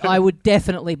fact that I would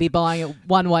definitely be buying it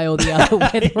one way or the other,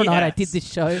 whether or not I did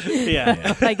this show.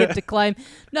 I get to claim,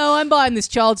 no, I'm buying this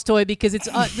child's toy because it's,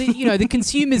 the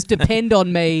consumers depend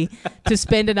on me to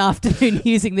spend an afternoon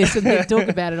using this and then talk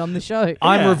about it on the show.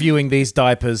 I'm reviewing these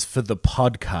diapers for the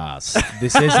podcast.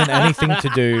 This isn't anything to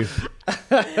do.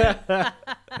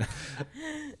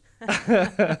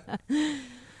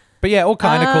 But yeah, all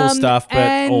kind of cool stuff,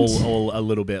 but all a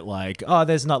little bit like,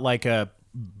 there's not like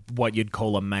what you'd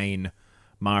call a main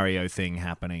Mario thing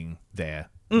happening there,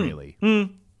 really.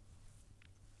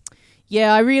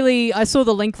 Yeah, I saw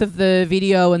the length of the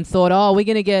video and thought, we're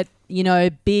going to get,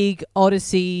 big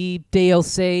Odyssey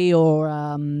DLC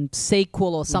or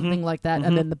sequel or something like that.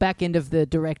 And then the back end of the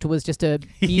direct was just a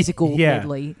musical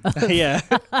medley. Yeah.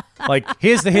 Like,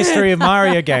 here's the history of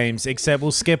Mario games, except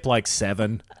we'll skip like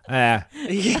 7. Yeah.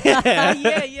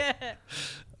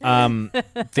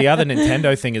 The other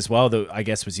Nintendo thing as well that I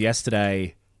guess was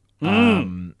yesterday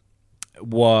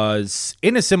was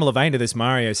in a similar vein to this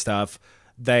Mario stuff.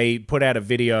 They put out a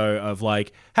video of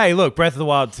like, hey, look, Breath of the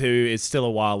Wild 2 is still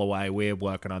a while away. We're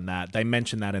working on that. They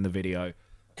mentioned that in the video,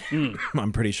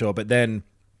 I'm pretty sure. But then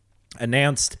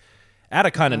announced out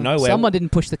of kind of nowhere. Someone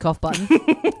didn't push the cough button.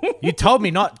 You told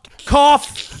me not.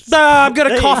 Cough! I'm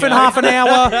going to cough in half an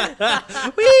hour.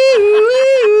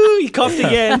 He coughed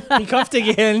again.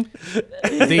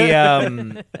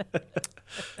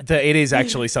 It is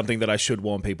actually something that I should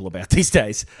warn people about these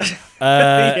days.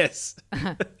 Yes.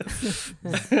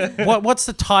 What's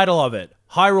the title of it?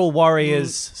 Hyrule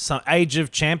Warriors, Age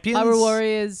of Champions? Hyrule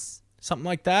Warriors. Something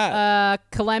like that.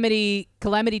 Calamity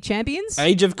Champions?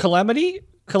 Age of Calamity?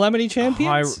 Calamity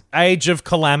Champions? Age of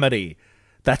Calamity.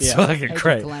 That's fucking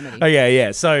great. Oh,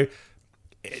 yeah. So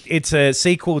it's a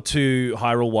sequel to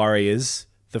Hyrule Warriors,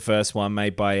 the first one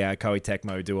made by Koei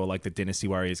Tecmo, do all like the Dynasty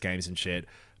Warriors games and shit.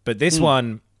 But this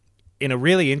one, in a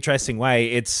really interesting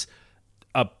way, it's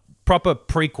a proper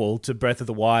prequel to Breath of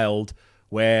the Wild,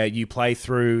 where you play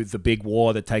through the big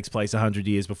war that takes place 100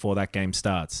 years before that game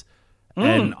starts.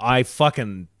 And I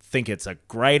fucking think it's a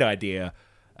great idea,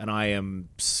 and I am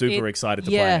super excited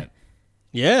to play it.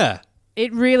 Yeah.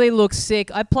 It really looks sick.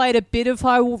 I played a bit of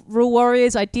Hyrule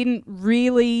Warriors. I didn't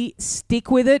really stick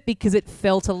with it because it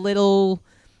felt a little...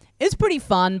 It's pretty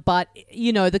fun, but,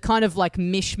 you know, the kind of like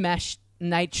mishmash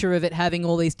nature of it having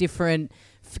all these different...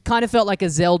 Kind of felt like a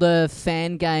Zelda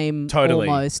fan game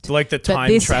almost. Like the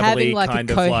time travel like kind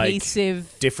of cohesive,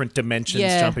 like different dimensions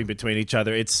jumping between each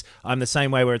other. I'm the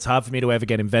same way where it's hard for me to ever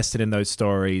get invested in those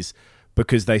stories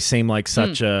because they seem like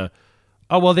such a...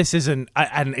 Oh, well, this isn't...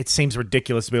 And it seems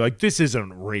ridiculous to be like, this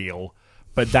isn't real.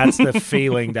 But that's the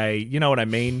feeling they... You know what I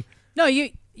mean? No,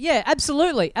 yeah,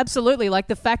 absolutely. Absolutely. Like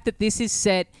the fact that this is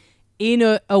set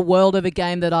in a world of a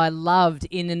game that I loved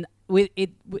in an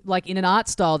art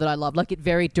style that I love. Like it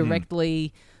very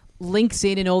directly links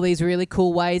in all these really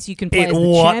cool ways. You can play as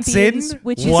the champions.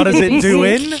 What does it do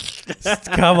in?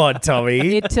 Come on,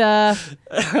 Tommy. It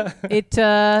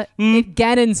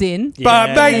Ganon's in.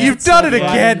 But mate, you've done it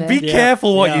again. Be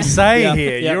careful what you say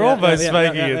here. You're almost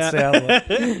making it sound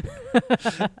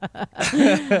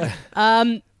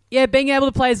like... Yeah, being able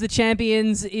to play as the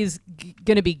champions is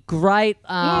going to be great.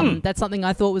 That's something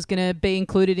I thought was going to be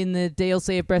included in the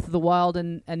DLC of Breath of the Wild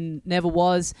and never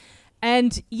was.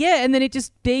 And yeah, and then it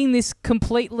just being this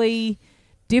completely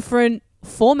different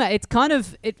format. It's kind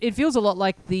of, it feels a lot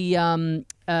like the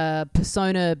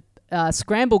Persona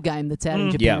Scramble game that's out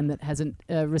in Japan that hasn't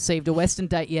received a Western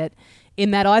date yet.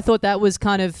 In that I thought that was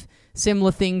kind of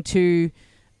similar thing to...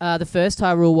 the first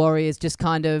Hyrule Warriors, just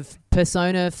kind of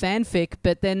Persona fanfic,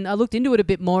 but then I looked into it a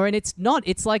bit more and it's not.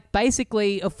 It's like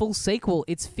basically a full sequel.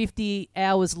 It's 50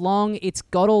 hours long. It's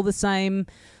got all the same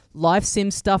life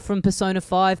sim stuff from Persona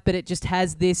 5, but it just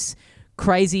has this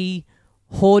crazy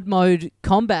horde mode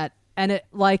combat. And it,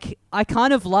 like, I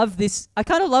kind of love this. I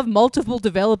kind of love multiple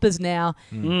developers now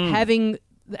having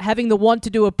the want to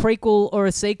do a prequel or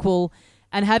a sequel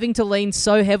and having to lean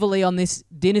so heavily on this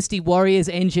Dynasty Warriors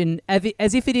engine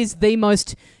as if it is the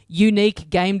most unique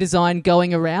game design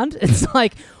going around. It's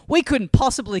like, we couldn't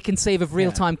possibly conceive of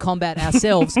real-time combat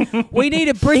ourselves. We need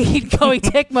to bring in Koei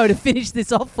Tecmo to finish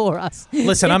this off for us.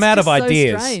 Listen, I'm out of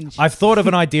ideas. Strange. I've thought of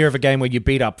an idea of a game where you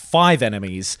beat up 5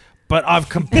 enemies, but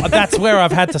that's where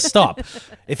I've had to stop.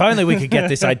 If only we could get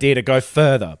this idea to go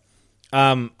further.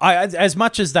 As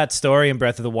much as that story in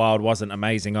Breath of the Wild wasn't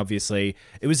amazing, obviously,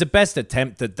 it was the best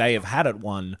attempt that they have had at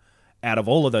one out of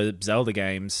all of the Zelda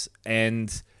games,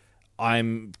 and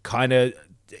I'm kind of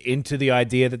into the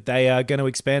idea that they are going to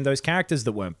expand those characters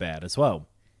that weren't bad as well.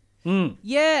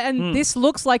 Yeah, and this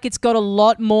looks like it's got a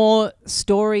lot more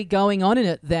story going on in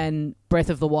it than Breath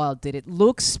of the Wild did. It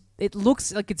looks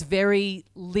like it's very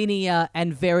linear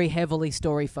and very heavily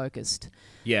story focused.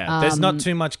 Yeah, there's not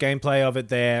too much gameplay of it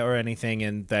there or anything,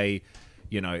 and they,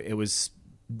 it was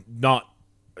not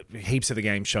heaps of the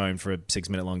game shown for a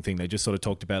 6-minute long thing. They just sort of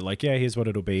talked about like, yeah, here's what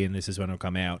it'll be, and this is when it'll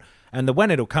come out. And the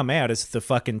when it'll come out is the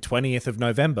fucking 20th of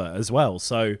November as well.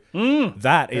 So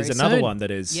that is another one that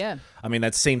is, I mean,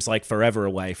 that seems like forever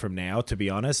away from now, to be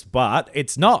honest, but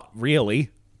it's not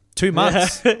really 2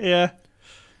 months.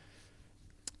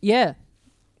 Yeah.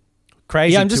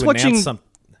 Crazy I'm just watching some...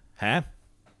 Huh?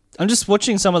 I'm just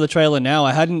watching some of the trailer now.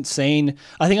 I think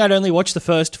I'd only watched the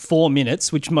first 4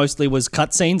 minutes, which mostly was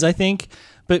cutscenes, I think.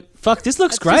 But fuck, this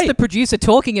looks great. Just the producer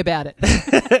talking about it.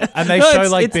 And they show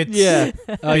like bits,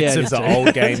 bits of the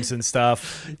old games and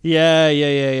stuff. Yeah,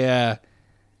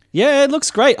 it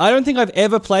looks great. I don't think I've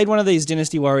ever played one of these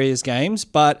Dynasty Warriors games,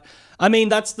 but I mean,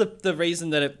 that's the reason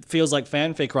that it feels like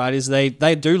fanfic, right? Is they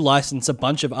do license a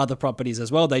bunch of other properties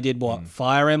as well. They did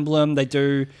Fire Emblem. They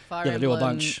do they do a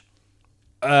bunch.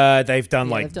 They've done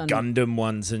Gundam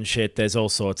ones and shit. There's all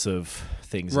sorts of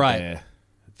things there.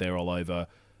 They're all over.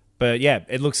 But yeah,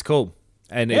 it looks cool.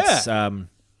 And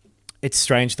it's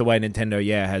strange the way Nintendo,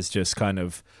 has just kind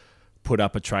of put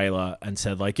up a trailer and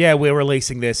said like, yeah, we're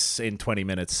releasing this in 20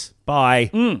 minutes.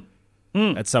 Bye.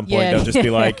 At some point, they'll just be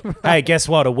like, hey, guess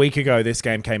what? A week ago, this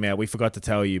game came out. We forgot to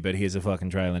tell you, but here's a fucking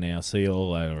trailer now. See you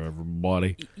all later,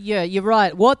 everybody. Yeah, you're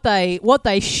right. What they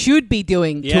should be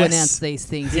doing to announce these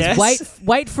things is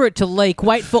wait for it to leak.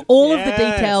 Wait for all of the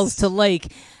details to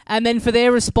leak. And then for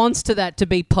their response to that to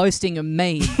be posting a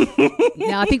meme.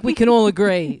 Now, I think we can all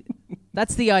agree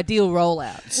that's the ideal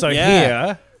rollout. So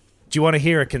here, Do you want to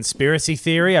hear a conspiracy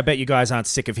theory? I bet you guys aren't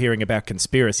sick of hearing about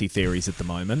conspiracy theories at the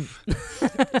moment.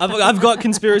 I've got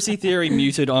conspiracy theory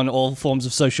muted on all forms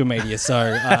of social media,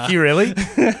 so... You really?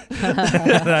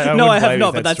 No, I have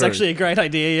not, but that's actually a great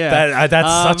idea, yeah.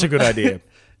 That's such a good idea.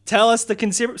 Tell us the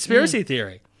conspiracy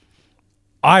theory.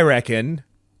 I reckon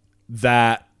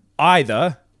that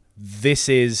either this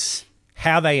is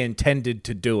how they intended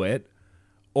to do it,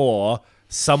 or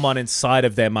someone inside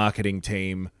of their marketing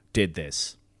team did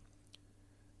this.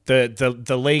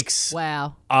 The leaks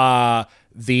are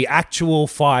the actual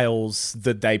files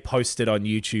that they posted on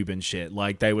YouTube and shit.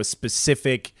 Like, they were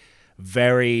specific,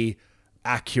 very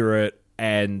accurate,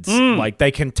 and like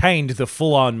they contained the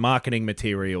full-on marketing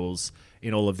materials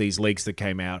in all of these leaks that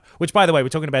came out. Which, by the way, we're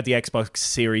talking about the Xbox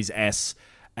Series S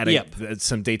and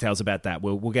some details about that.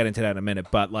 We'll get into that in a minute.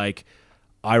 But like,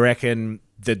 I reckon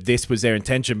that this was their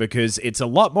intention, because it's a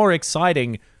lot more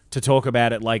exciting to talk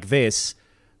about it like this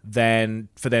than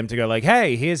for them to go like,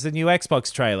 hey, here's the new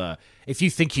Xbox trailer. If you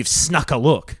think you've snuck a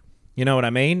look, you know what I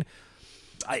mean?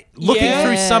 Looking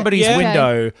through somebody's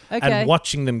window and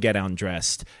watching them get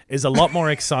undressed is a lot more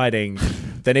exciting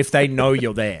than if they know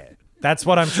you're there. That's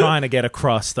what I'm trying to get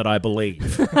across, that I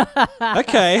believe.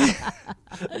 Okay.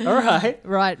 All right.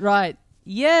 Right.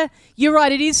 Yeah, you're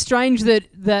right. It is strange that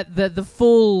the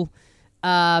full,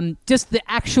 just the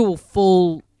actual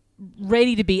full,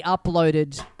 ready to be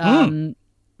uploaded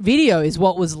video is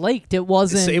what was leaked. It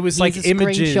wasn't. It was like a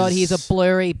images. Screenshot. Here's a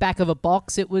blurry back of a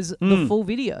box. It was the full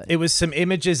video. It was some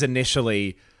images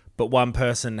initially, but one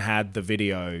person had the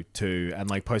video too,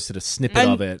 and like posted a snippet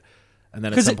of it, and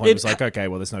then at some point it was like, okay,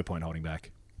 well, there's no point holding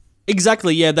back.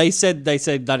 Exactly. Yeah, they said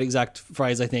that exact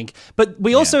phrase, I think. But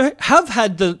we also have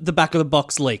had the back of the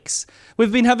box leaks.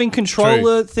 We've been having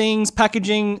controller things,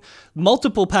 packaging,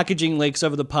 multiple packaging leaks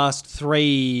over the past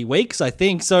 3 weeks, I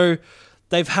think. So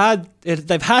they've had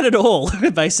it all,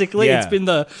 basically. Yeah. It's been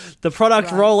the product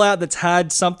rollout that's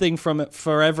had something from it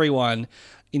for everyone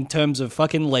in terms of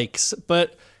fucking leaks.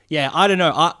 But yeah, I don't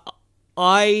know.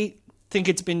 I think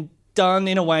it's been done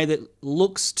in a way that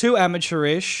looks too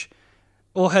amateurish,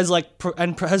 or has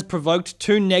has provoked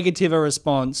too negative a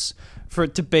response for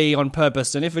it to be on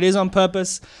purpose. And if it is on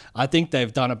purpose, I think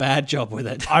they've done a bad job with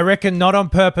it. I reckon not on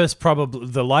purpose. Probably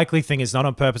the likely thing is not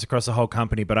on purpose across the whole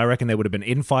company, but I reckon there would have been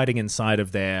infighting inside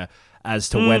of there as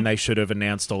to when they should have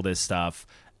announced all this stuff.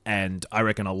 And I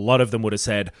reckon a lot of them would have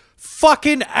said,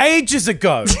 fucking ages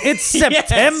ago. It's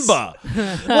September.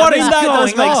 What is that going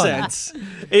does make on? sense.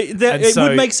 It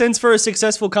would make sense for a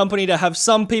successful company to have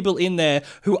some people in there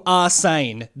who are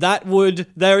sane.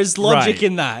 There is logic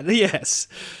in that. Yes.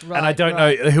 Right, and I don't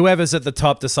know, whoever's at the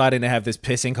top deciding to have this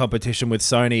pissing competition with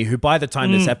Sony, who by the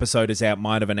time this episode is out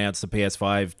might have announced the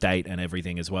PS5 date and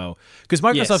everything as well. Because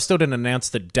Microsoft still didn't announce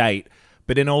the date.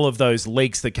 But in all of those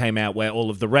leaks that came out where all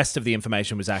of the rest of the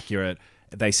information was accurate,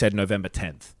 they said November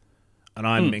 10th. And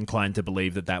I'm inclined to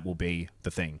believe that will be the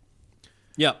thing.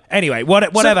 Yeah. Anyway,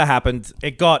 whatever happened,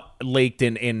 it got leaked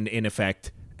in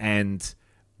effect and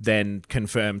then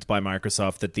confirmed by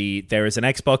Microsoft that there is an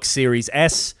Xbox Series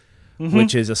S,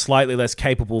 which is a slightly less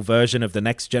capable version of the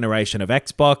next generation of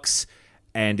Xbox,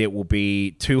 and it will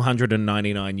be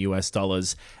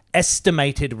 $299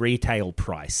 estimated retail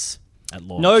price at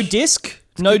launch. No disc?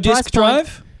 No disc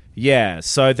drive? Yeah,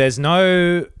 so there's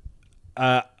no...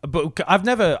 but I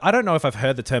don't know if I've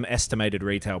heard the term estimated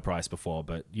retail price before,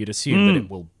 but you'd assume that it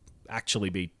will actually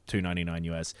be $299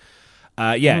 US.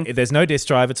 There's no disc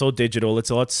drive. It's all digital. It's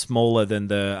a lot smaller than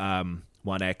the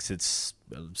One X. It's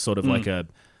sort of like a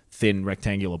thin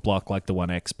rectangular block like the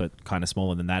One X, but kind of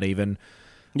smaller than that even.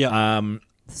 Yeah.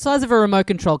 The size of a remote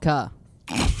control car.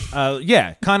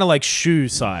 Kind of like shoe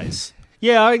size.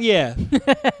 Yeah.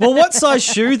 Well, what size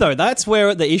shoe, though? That's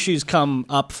where the issues come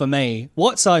up for me.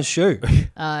 What size shoe?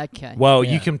 Okay. Well,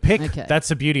 you can pick. Okay. That's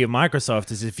the beauty of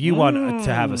Microsoft, is if you want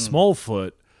to have a small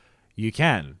foot, you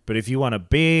can. But if you want a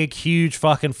big, huge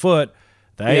fucking foot,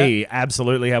 they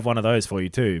absolutely have one of those for you,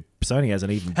 too. Sony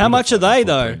hasn't even... How much are they,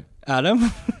 though,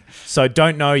 Adam? So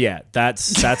don't know yet.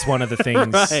 That's one of the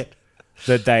things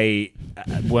that they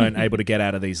weren't able to get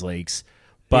out of these leaks.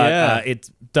 But it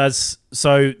does...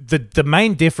 So the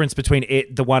main difference between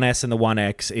the One S and the One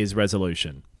X is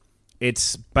resolution.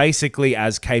 It's basically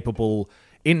as capable...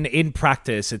 In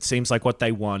practice, it seems like what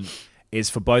they want is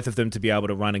for both of them to be able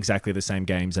to run exactly the same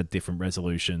games at different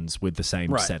resolutions with the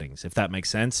same settings, if that makes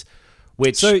sense.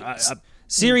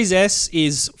 Series S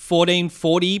is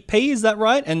 1440p, is that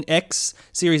right? And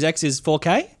Series X is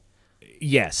 4K?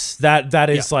 Yes, that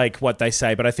is like what they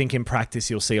say, but I think in practice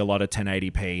you'll see a lot of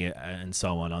 1080p and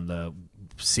so on the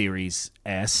Series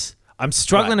S. I'm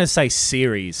struggling to say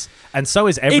series, and so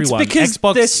is everyone. It's because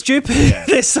Xbox, they're stupid. Yeah.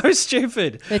 They're so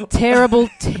stupid. They're terrible,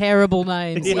 terrible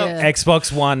names. Yeah.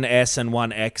 Xbox One S and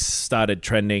One X started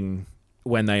trending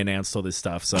when they announced all this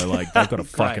stuff, so like they've got a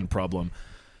fucking problem.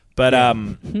 But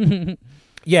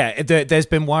there's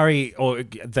been worry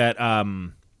that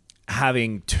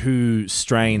having two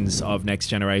strains of next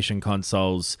generation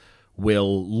consoles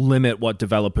will limit what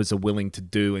developers are willing to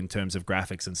do in terms of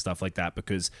graphics and stuff like that,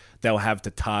 because they'll have to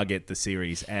target the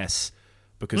Series S,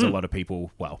 because a lot of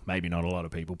people, well, maybe not a lot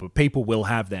of people, but people will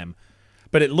have them.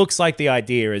 But it looks like the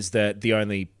idea is that the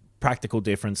only practical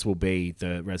difference will be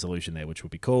the resolution there, which will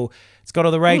be cool. It's got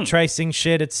all the ray tracing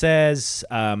shit, it says.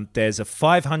 There's a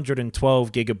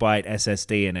 512 gigabyte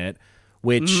SSD in it,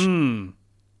 which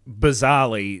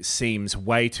bizarrely seems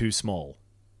way too small.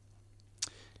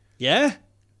 Yeah.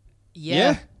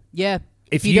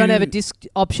 If you don't have a disc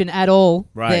option at all,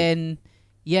 Right. then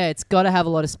it's got to have a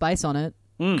lot of space on it.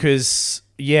 Because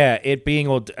it being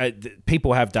all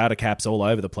people have data caps all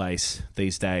over the place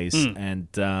these days,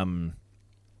 and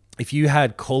if you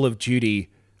had Call of Duty,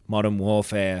 Modern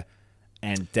Warfare,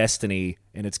 and Destiny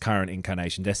in its current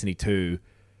incarnation, Destiny 2,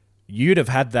 you'd have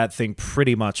had that thing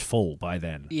pretty much full by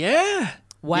then. Yeah.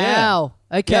 Wow.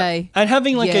 Yeah. Okay. Yep. And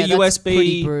having like a that's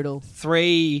pretty USB brutal.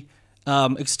 3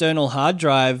 external hard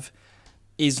drive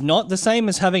is not the same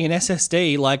as having an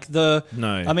SSD. No.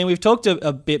 I mean, we've talked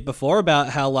a bit before about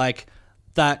how like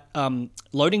that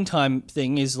loading time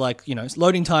thing is like,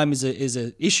 loading time is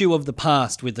a issue of the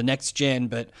past with the next gen,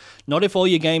 but not if all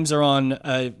your games are on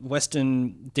a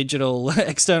Western Digital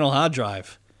external hard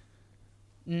drive.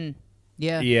 Yeah.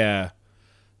 Yeah.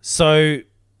 So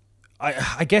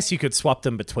I guess you could swap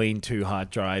them between two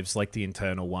hard drives, like the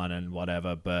internal one and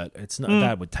whatever, but it's not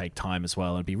that would take time as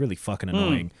well. It'd be really fucking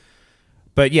annoying.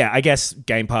 But yeah, I guess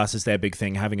Game Pass is their big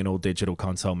thing. Having an all-digital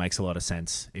console makes a lot of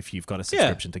sense if you've got a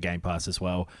subscription to Game Pass as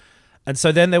well. And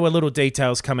so then there were little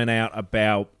details coming out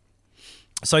about...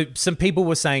 So some people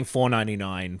were saying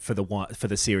 $499 for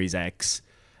the Series X,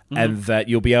 and that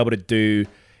you'll be able to do...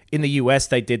 In the US,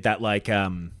 they did that like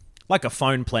a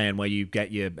phone plan where you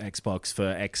get your Xbox for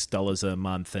X dollars a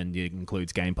month and it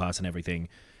includes Game Pass and everything.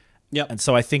 Yep. And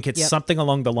so I think it's something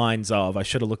along the lines of... I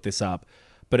should have looked this up,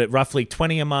 but at roughly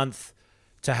 $20 a month...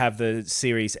 to have the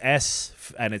Series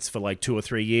S, and it's for like 2 or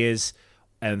 3 years,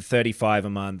 and $35 a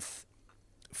month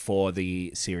for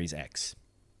the Series X.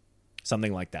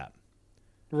 Something like that.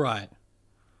 Right.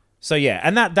 So yeah,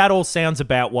 and that all sounds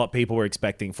about what people were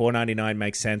expecting. $499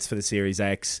 makes sense for the Series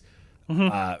X.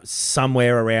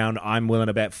 Somewhere around, I'm willing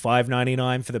to bet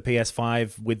 $599 for the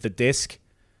PS5 with the disc,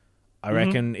 I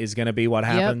reckon is going to be what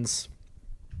happens.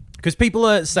 Because people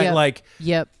are saying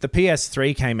the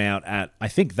PS3 came out at I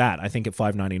think at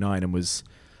 $599 and was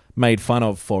made fun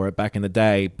of for it back in the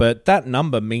day, but that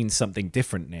number means something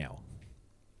different now.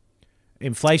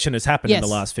 Inflation has happened in the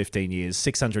last 15 years.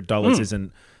 $600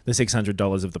 isn't the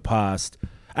 $600 of the past.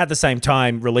 At the same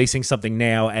time, releasing something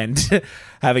now and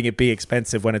having it be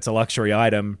expensive when it's a luxury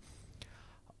item,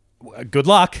 good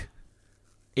luck.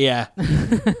 Yeah.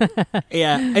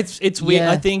 It's weird.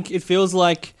 Yeah. I think it feels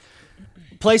like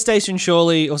PlayStation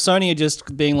surely, or Sony are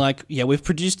just being like, we've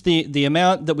produced the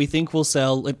amount that we think will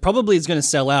sell. It probably is going to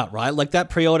sell out, right? Like that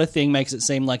pre-order thing makes it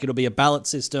seem like it'll be a ballot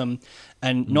system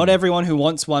and not everyone who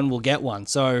wants one will get one.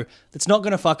 So it's not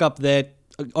going to fuck up their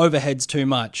overheads too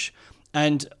much.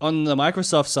 And on the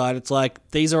Microsoft side, it's like,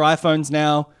 these are iPhones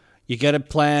now. You get a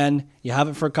plan. You have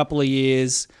it for a couple of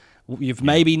years. You've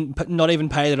maybe not even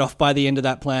paid it off by the end of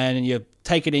that plan, and you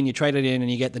take it in, you trade it in,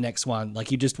 and you get the next one. Like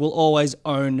you just will always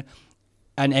own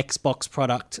an Xbox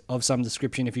product of some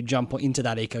description if you jump into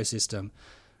that ecosystem,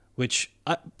 which,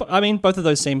 I mean, both of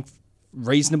those seem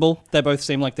reasonable. They both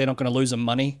seem like they're not going to lose them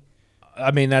money.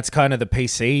 I mean, that's kind of the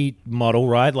PC model,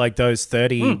 right? Like those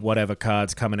 30 whatever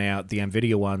cards coming out, the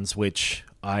NVIDIA ones, which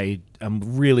I am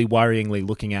really worryingly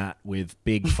looking at with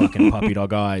big fucking puppy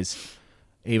dog eyes,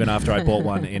 even after I bought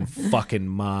one in fucking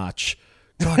March.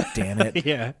 God damn it.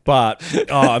 Yeah. But,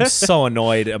 I'm so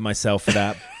annoyed at myself for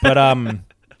that. But,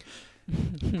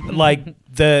 like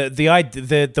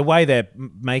the way they're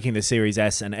making the Series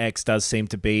S and X does seem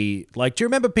to be like, do you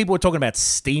remember people were talking about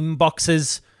Steam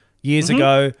boxes years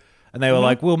ago? And they were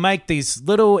like, we'll make these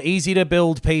little easy to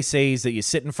build PCs that you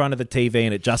sit in front of the TV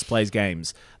and it just plays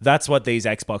games. That's what these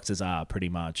Xboxes are pretty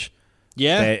much.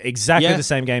 Yeah. They're exactly the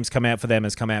same games come out for them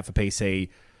as come out for PC.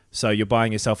 So you're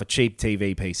buying yourself a cheap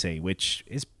TV PC, which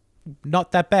is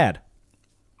not that bad.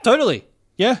 Totally.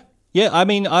 Yeah. Yeah. I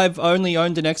mean, I've only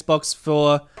owned an Xbox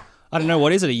for, I don't know,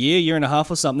 what is it, a year and a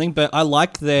half or something, but I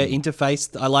like their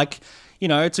interface. I like,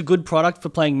 it's a good product for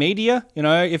playing media.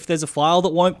 If there's a file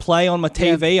that won't play on my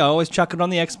TV, I always chuck it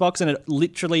on the Xbox and it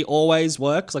literally always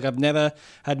works. Like I've never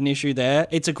had an issue there.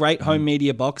 It's a great home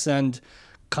media box and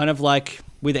kind of like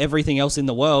with everything else in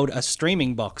the world, a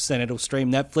streaming box, and it'll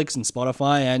stream Netflix and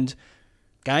Spotify and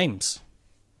games.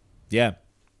 Yeah.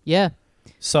 Yeah.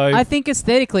 So I think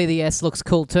aesthetically the S looks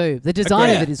cool too. The design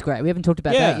Agreed. of it is great. We haven't talked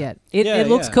about Yeah. that yet. Yeah, It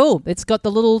looks yeah. cool. It's got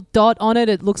the little dot on it.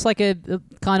 It looks like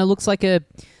kind of looks like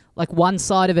one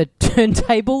side of a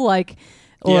turntable,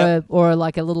 or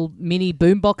like a little mini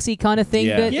boomboxy kind of thing.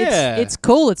 Yeah. But Yeah. it's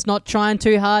cool. It's not trying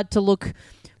too hard to look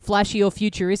flashy or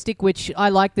futuristic, which I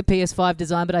like the PS5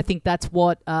 design, but I think that's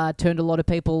what turned a lot of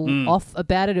people off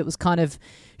about it. It was kind of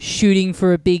shooting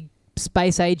for a big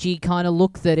space agey kind of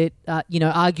look that it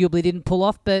arguably didn't pull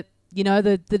off. But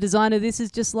the design of this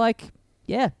is just like,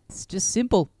 it's just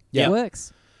simple. Yeah. It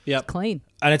works. Yep. It's clean.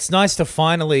 and it's nice to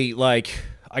finally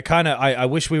I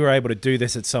wish we were able to do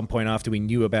this at some point after we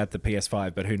knew about the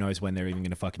PS5, but who knows when they're even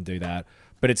going to fucking do that.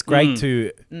 But it's great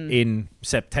to in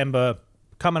September,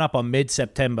 coming up on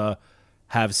mid-September,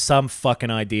 have some fucking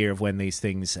idea of when these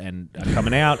things are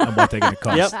coming out and what they're going to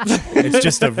cost. It's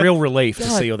just a real relief to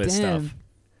see all this damn. stuff.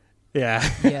 Yeah.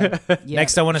 Yeah.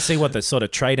 Next, I want to see what the sort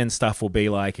of trade-in stuff will be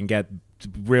like and get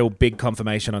real big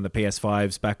confirmation on the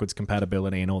PS5's backwards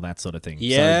compatibility and all that sort of thing.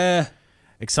 Yeah. So,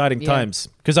 exciting times.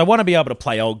 Because I want to be able to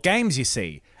play old games, you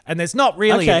see. And there's not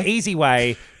really an easy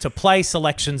way to play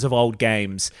selections of old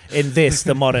games in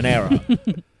the modern era.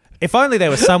 If only there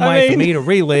was some way for me to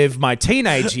relive my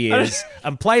teenage years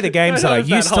and play the games that I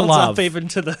used to love. Up even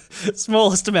to the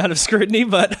smallest amount of scrutiny,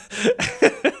 but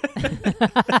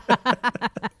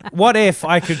What if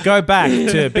I could go back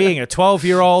to being a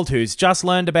 12-year-old who's just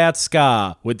learned about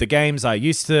Scar with the games I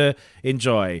used to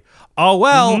enjoy? Oh,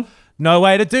 well, no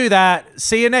way to do that.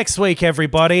 See you next week,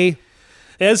 everybody.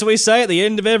 as we say at the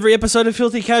end of every episode of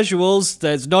Filthy Casuals,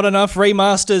 there's not enough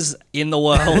remasters in the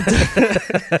world.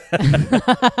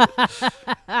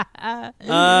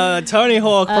 Tony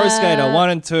Hawk Pro Skater 1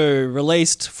 and 2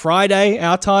 released Friday,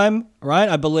 our time, right?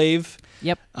 I believe.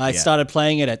 Yep. I started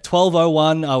playing it at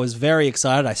 12:01. I was very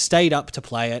excited. I stayed up to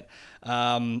play it.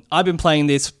 I've been playing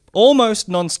this almost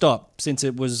non-stop since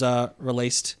it was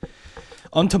released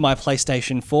onto my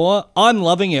PlayStation 4. I'm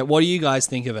loving it. What do you guys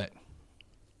think of it?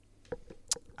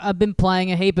 I've been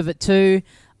playing a heap of it too.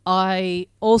 I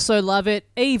also love it,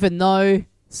 even though,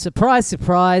 surprise,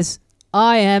 surprise,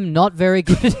 I am not very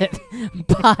good at it.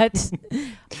 But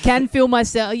can feel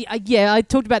myself... Yeah, I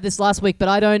talked about this last week, but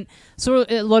I don't... Saw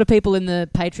a lot of people in the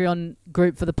Patreon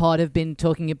group for the pod have been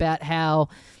talking about how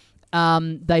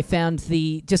they found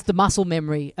the muscle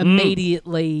memory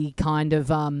immediately kind of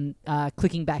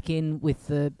clicking back in with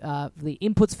the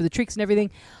inputs for the tricks and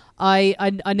everything.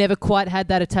 I never quite had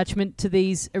that attachment to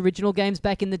these original games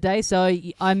back in the day, so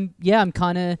I'm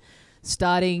kind of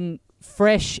starting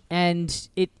fresh, and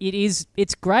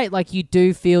it's great. Like, you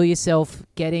do feel yourself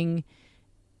getting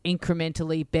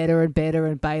incrementally better and better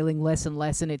and bailing less and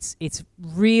less, and it's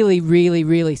really, really,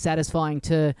 really satisfying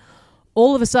to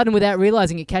all of a sudden, without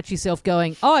realizing it, catch yourself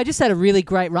going, oh, I just had a really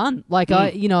great run. Like,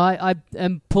 I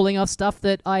am pulling off stuff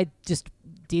that I just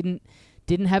didn't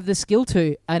have the skill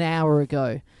to an hour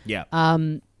ago. Yeah.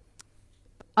 I'm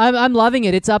loving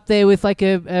it. It's up there with like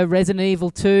a Resident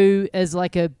Evil 2 as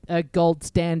like a gold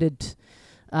standard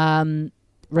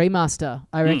remaster.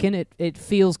 I reckon it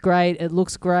feels great. It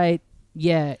looks great.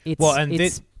 Yeah,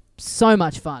 it's so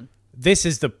much fun. This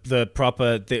is the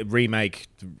proper remake.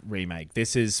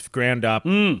 This is ground up.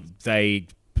 They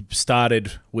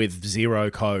started with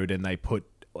zero code and they put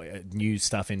new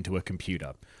stuff into a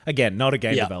computer. Again, not a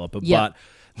game developer, but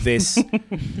this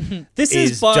This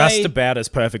is by just about as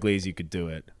perfectly as you could do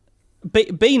it.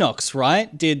 Beanox,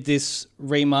 right? Did this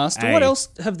remaster. What else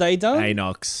have they done?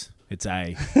 Anox. It's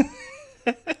A.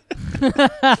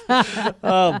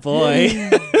 Oh, boy.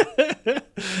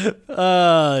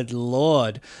 Oh,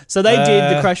 Lord. So they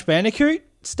did the Crash Bandicoot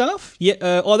stuff?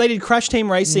 Yeah. Or they did Crash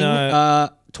Team Racing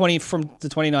from the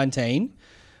 2019.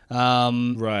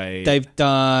 Right. They've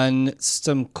done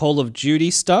some Call of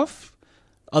Duty stuff.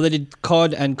 Oh, they did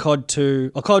COD and COD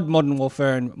 2, or COD Modern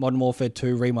Warfare and Modern Warfare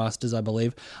 2 remasters, I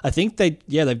believe. I think they've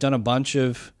done a bunch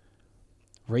of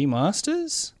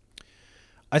remasters.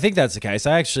 I think that's the case.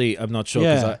 I'm not sure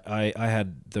because I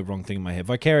had the wrong thing in my head.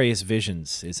 Vicarious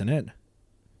Visions, isn't it?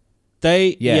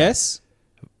 Yes.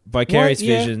 Vicarious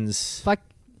Visions.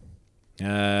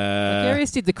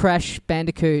 Vicarious did the Crash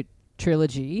Bandicoot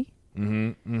trilogy.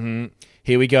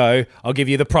 Here we go. I'll give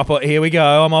you the proper... Here we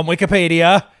go. I'm on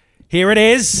Wikipedia. Here it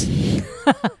is.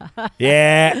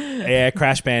 Yeah,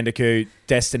 Crash Bandicoot,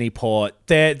 Destiny port.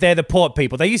 They're the port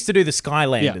people. They used to do the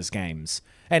Skylanders games.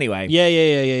 Anyway.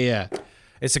 Yeah.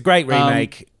 It's a great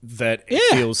remake that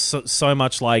feels so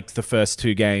much like the first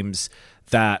two games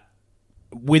that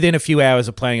within a few hours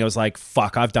of playing, I was like,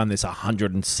 fuck, I've done this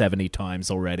 170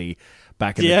 times already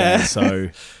back in the day. So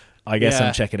I guess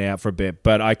I'm checking it out for a bit.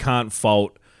 But I can't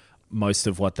fault most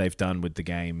of what they've done with the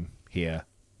game here.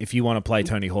 If you want to play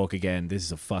Tony Hawk again, this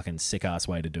is a fucking sick-ass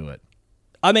way to do it.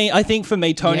 I mean, I think for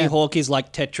me, Tony Hawk is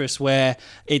like Tetris, where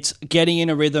it's getting in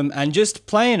a rhythm and just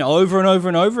playing over and over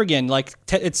and over again. Like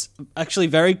it's actually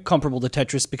very comparable to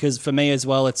Tetris because for me as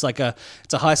well, it's a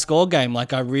high score game.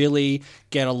 Like I really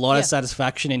get a lot of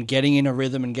satisfaction in getting in a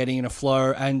rhythm and getting in a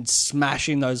flow and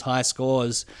smashing those high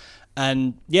scores.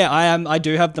 And yeah, I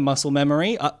do have the muscle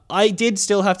memory. I did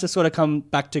still have to sort of come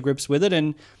back to grips with it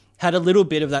and had a little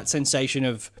bit of that sensation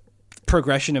of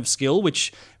progression of skill,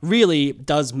 which really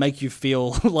does make you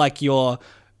feel like you're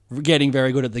getting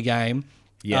very good at the game.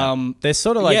 Yeah, there's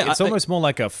sort of like it's almost more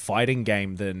like a fighting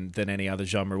game than any other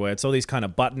genre, where it's all these kind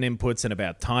of button inputs and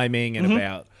about timing and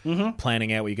about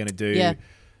planning out what you're going to do. Yeah,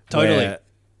 totally.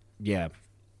 Yeah,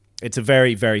 it's a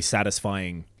very, very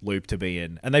satisfying loop to be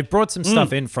in, and they've brought some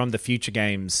stuff in from the future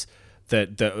games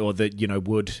that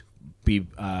would be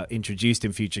introduced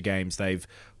in future games. They've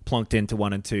plunked into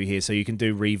 1 and 2 here, so you can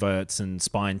do reverts and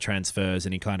spine transfers,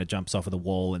 and he kind of jumps off of the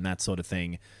wall and that sort of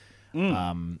thing.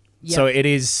 So it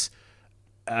is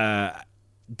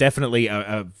definitely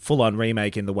a full-on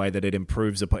remake in the way that it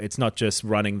improves upon. It's not just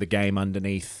running the game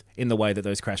underneath in the way that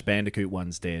those Crash Bandicoot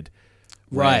ones did.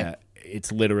 Right.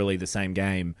 It's literally the same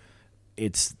game.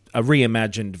 It's a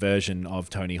reimagined version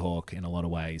of Tony Hawk in a lot of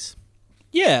ways.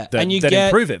 Yeah, and you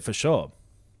improve it for sure.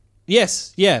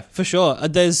 Yes, yeah, for sure.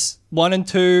 There's 1 and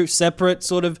 2 separate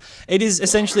sort of. It is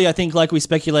essentially, I think, like we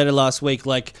speculated last week.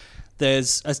 Like,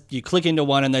 you click into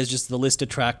one and there's just the list of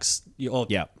tracks,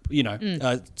 stages.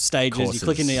 Courses. You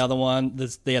click into the other one.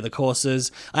 There's the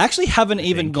courses. I actually haven't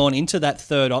even gone into that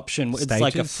third option. It's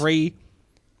like a free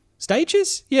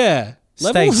stages. Yeah,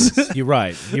 levels. Stages. You're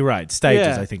right.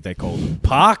 Stages. I think they call them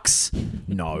parks.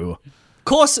 No.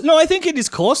 Course. No, I think it is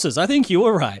courses. I think you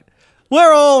were right.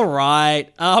 We're all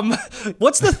right.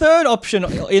 What's the third option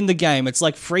in the game? It's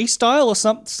like freestyle or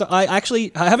something. I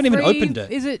haven't even opened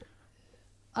it. Is it?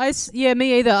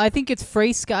 Me either. I think it's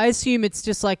free. I assume it's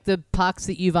just like the parks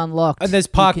that you've unlocked. And there's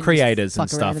park creators and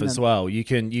stuff as well. You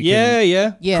can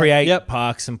create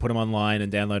parks and put them online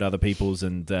and download other people's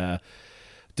and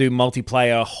do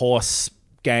multiplayer horse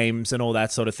games and all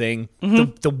that sort of thing.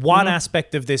 The one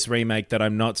aspect of this remake that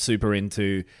I'm not super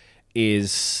into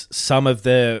is some of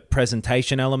the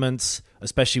presentation elements,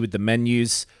 especially with the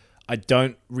menus. I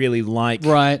don't really like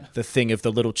the thing of the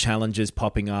little challenges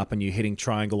popping up and you hitting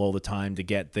triangle all the time to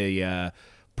get the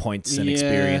points and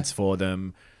experience for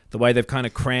them. The way they've kind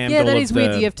of crammed all of the... Yeah, that is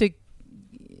weird. You have to...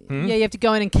 Yeah, you have to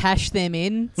go in and cash them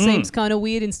in. Seems kind of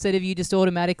weird instead of you just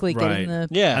automatically getting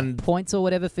the points or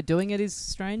whatever for doing it is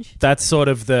strange. That's sort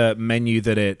of the menu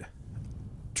that it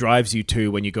drives you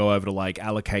to when you go over to like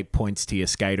allocate points to your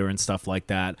skater and stuff like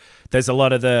that. There's a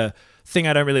lot of the thing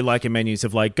I don't really like in menus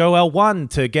of like go L1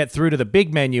 to get through to the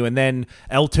big menu and then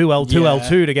L2,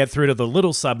 L2 to get through to the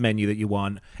little sub menu that you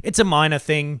want. It's a minor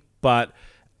thing, but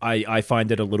I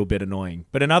find it a little bit annoying.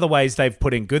 But in other ways, they've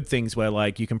put in good things where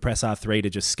like you can press R3 to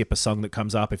just skip a song that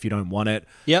comes up if you don't want it.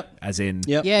 Yep. As in,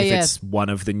 if it's one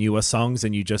of the newer songs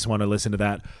and you just want to listen to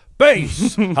that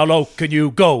bass, how low can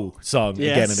you go song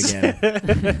again and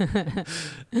again.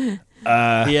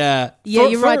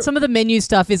 You're right. Some of the menu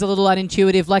stuff is a little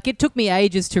unintuitive. Like it took me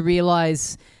ages to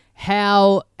realize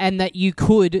how and that you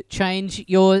could change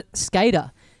your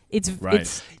skater. It's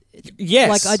Yes.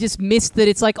 Like I just missed that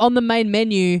it's like on the main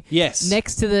menu. Yes.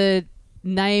 Next to the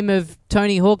name of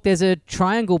Tony Hawk, there's a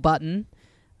triangle button.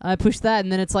 I push that,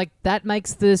 and then it's like that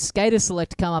makes the skater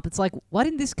select come up. It's like, why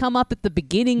didn't this come up at the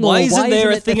beginning? Why isn't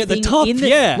there a thing at the top?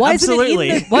 Why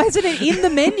absolutely. Why isn't it in the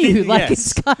menu? Like Yes.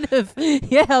 it's kind of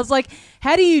I was like,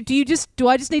 how do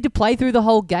I just need to play through the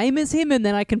whole game as him, and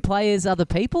then I can play as other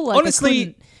people? Like,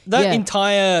 honestly, that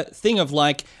entire thing of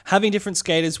like having different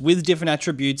skaters with different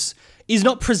attributes is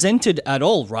not presented at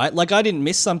all, right? Like I didn't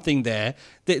miss something there.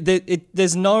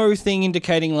 There's no thing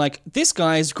indicating like this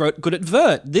guy is good at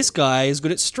vert, this guy is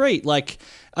good at street. Like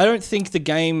I don't think the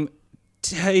game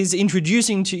is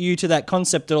introducing to you to that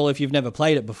concept at all if you've never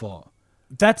played it before.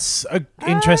 That's an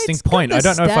interesting point. I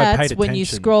don't know if I paid attention. When you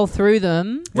scroll through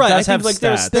them. Right, I think like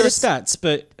there are stats. stats,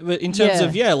 but in terms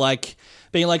of like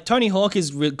being like Tony Hawk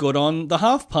is good on the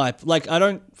half pipe. Like I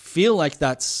don't feel like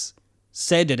that's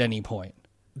said at any point.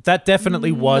 That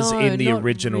definitely was No, in the not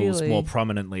originals really. more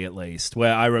prominently, at least,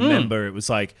 where I remember it was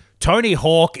like, Tony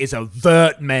Hawk is a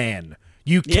vert man.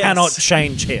 You cannot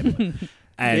change him.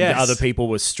 And Yes. other people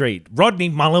were street. Rodney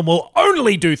Mullen will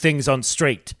only do things on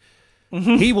street.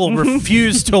 He will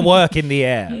refuse to work in the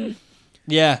air.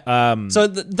 Yeah. So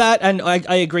that, and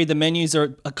I agree, the menus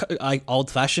are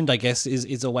old-fashioned, I guess,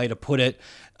 is a way to put it.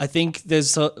 I think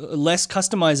there's less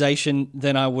customization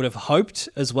than I would have hoped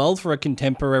as well for a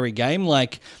contemporary game.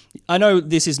 Like, I know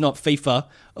this is not FIFA,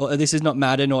 or this is not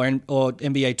Madden or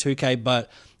NBA 2K,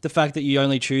 but the fact that you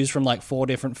only choose from like 4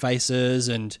 different faces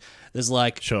and there's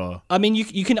like... Sure. I mean,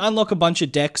 you can unlock a bunch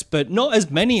of decks, but not as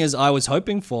many as I was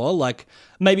hoping for. Like,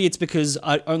 maybe it's because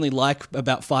I only like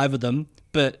about 5 of them,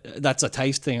 but that's a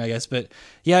taste thing, I guess. But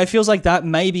yeah, it feels like that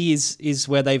maybe is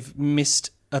where they've missed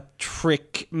a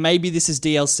trick. Maybe this is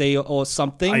DLC or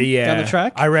something down the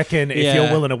track. I reckon if Yeah.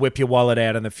 you're willing to whip your wallet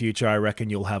out in the future, I reckon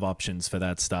you'll have options for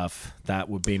that stuff. That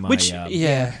would be my... That's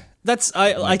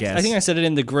I guess. think I said it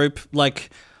in the group. Like,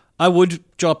 I would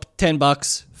drop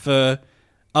 $10 for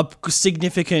a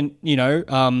significant,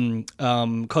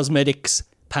 cosmetics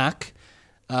pack.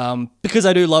 Because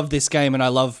I do love this game and I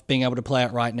love being able to play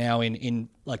it right now in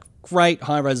like great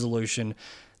high resolution.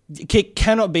 It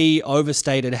cannot be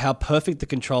overstated how perfect the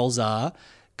controls are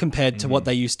compared to what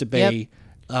they used to be.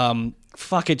 Yep.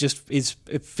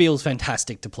 It feels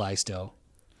fantastic to play still.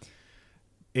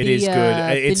 It is good.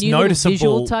 It's the new little noticeable.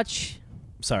 visual touch.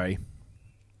 Sorry.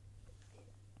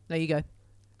 There you go.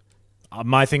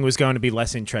 My thing was going to be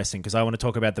less interesting because I want to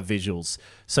talk about the visuals.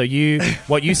 So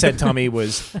what you said, Tommy,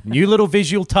 was new little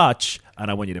visual touch, and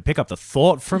I want you to pick up the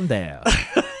thought from there.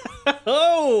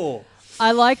 Oh!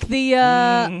 I like the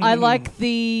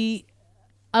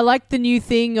new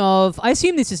thing of. I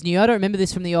assume this is new. I don't remember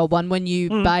this from the old one. When you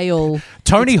bail,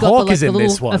 Tony it's got Hawk the, is in the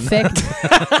this little one. Effect.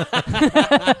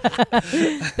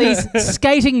 These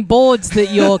skating boards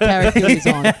that your character is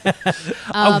on.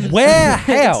 A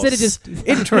warehouse. Instead of just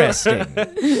Interesting.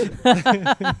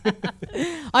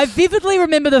 I vividly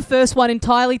remember the first one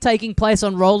entirely taking place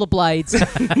on rollerblades,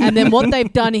 and then what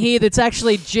they've done here that's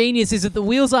actually genius is that the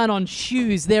wheels aren't on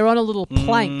shoes; they're on a little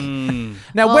plank.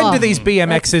 Now, when do Oh, these that's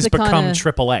BMXs the become kinda-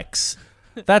 Triple X?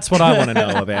 That's what I want to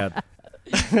know about.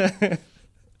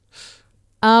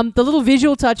 The little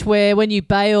visual touch where when you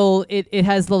bail, it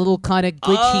has the little kind of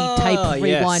glitchy tape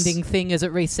yes. rewinding thing as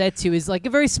it resets you is like a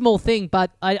very small thing,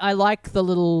 but I like the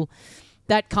little,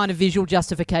 that kind of visual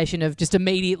justification of just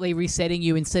immediately resetting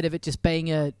you instead of it just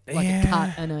being a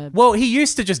cut and a... Well, he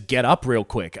used to just get up real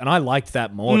quick, and I liked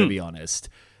that more, to be honest.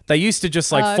 They used to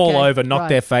just like fall okay, over, knock right.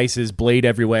 their faces, bleed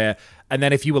everywhere, and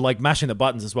then if you were like mashing the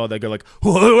buttons as well, they'd go like,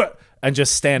 "Whoa," and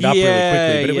just stand up really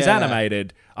quickly. But it was Yeah.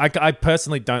 animated. I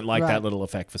personally don't like Right. that little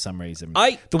effect for some reason.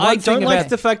 I The one don't thing like about-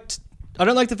 the fact. I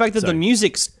don't like the fact that Sorry. the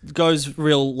music goes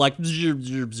real like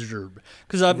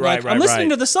because I'm Right, I'm listening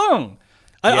right. to the song.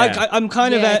 Yeah. I'm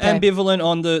kind of Yeah, okay. ambivalent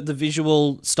on the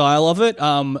visual style of it.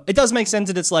 It does make sense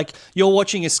that it's like you're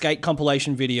watching a skate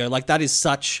compilation video. Like that is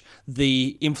such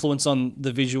the influence on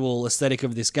the visual aesthetic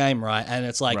of this game, right? And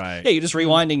it's like, Right. yeah, you're just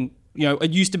rewinding.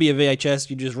 It used to be a VHS.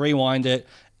 You just rewind it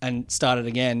and start it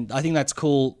again. I think that's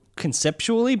cool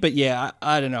conceptually, but yeah,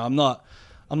 I don't know. I'm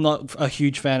not a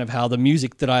huge fan of how the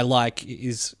music that I like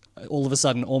is all of a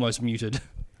sudden almost muted.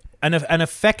 An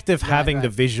effect of having the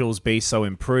visuals be so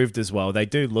improved as well. They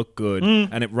do look good,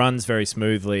 and it runs very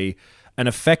smoothly. An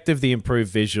effect of the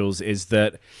improved visuals is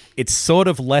that it's sort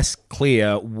of less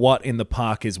clear what in the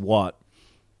park is what.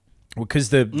 Because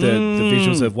the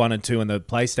visuals of 1 and 2 on the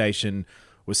PlayStation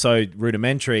was so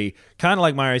rudimentary, kind of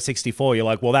like Mario 64, you're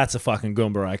like, well, that's a fucking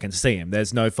Goomba, I can see him.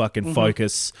 There's no fucking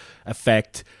focus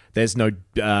effect. There's no,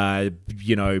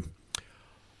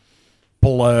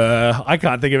 blur. I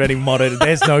can't think of any modern.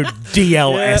 There's no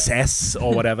DLSS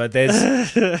or whatever.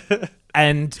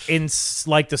 And in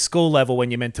like the school level, when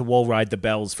you're meant to wall ride the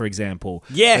bells, for example,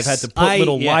 Yes, they've had to put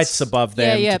little lights above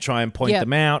them Yeah, to try and point yeah.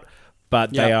 them out,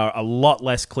 but they Yep. are a lot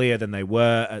less clear than they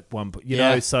were at one point.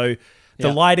 Yeah. So the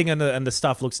Yeah. lighting and the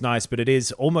stuff looks nice, but it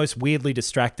is almost weirdly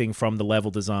distracting from the level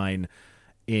design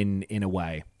in a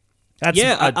way. That's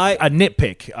a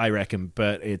nitpick, I reckon,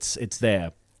 but it's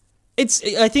there.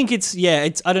 I think it's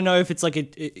I don't know if it's like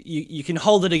you can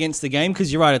hold it against the game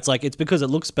because you're right. It's like it's because it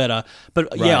looks better.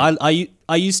 But yeah, I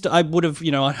would have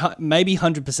maybe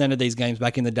 100% of these games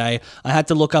back in the day. I had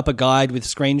to look up a guide with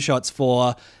screenshots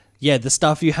for the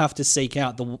stuff you have to seek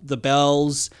out, the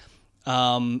bells,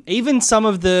 even some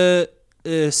of the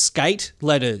skate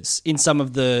letters in some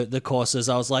of the courses.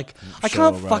 I was like, I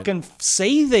can't fucking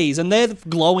see these, and they're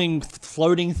glowing,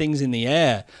 floating things in the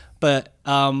air. But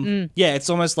yeah, it's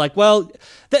almost like, well,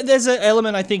 there's an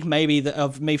element I think maybe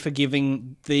of me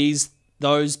forgiving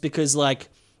those because like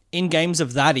in games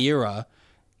of that era,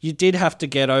 you did have to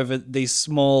get over these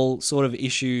small sort of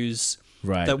issues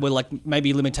Right. that were like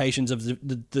maybe limitations of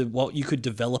the what you could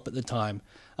develop at the time.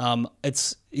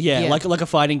 It's like a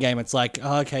fighting game. It's like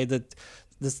okay, the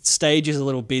stage is a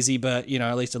little busy, but you know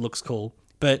at least it looks cool.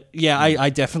 But yeah, I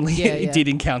definitely did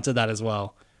encounter that as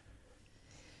well.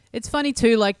 It's funny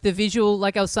too, like the visual,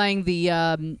 like I was saying,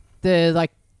 the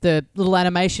little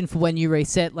animation for when you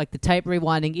reset, like the tape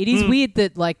rewinding. It is weird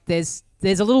that like there's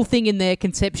a little thing in there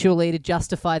conceptually to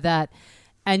justify that.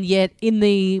 And yet, in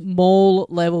the mall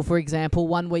level, for example,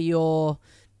 one where you're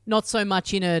not so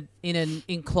much in an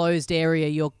enclosed area,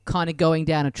 you're kind of going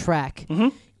down a track.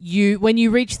 Mm-hmm. When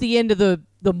you reach the end of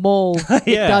the mall,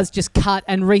 it does just cut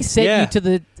and reset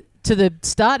you to the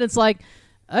start. It's like,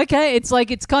 okay,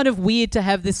 it's kind of weird to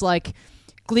have this like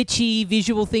glitchy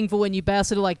visual thing for when you bounce,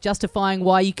 sort of like justifying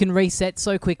why you can reset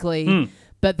so quickly,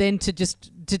 but then to just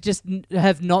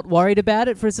have not worried about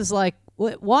it. For it's just like,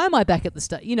 why am I back at the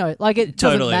start? You know, like it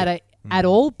doesn't matter at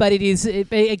all, but it is,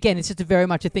 again, it's just very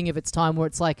much a thing of its time where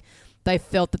it's like they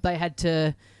felt that they had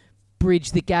to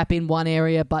bridge the gap in one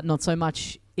area, but not so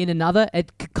much in another.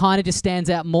 It kind of just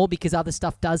stands out more because other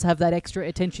stuff does have that extra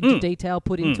attention to detail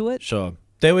put into it. Sure.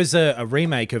 There was a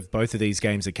remake of both of these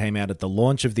games that came out at the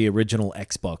launch of the original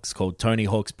Xbox called Tony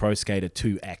Hawk's Pro Skater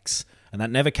 2X. And that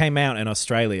never came out in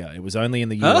Australia. It was only in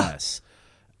the US.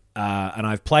 And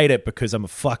I've played it because I'm a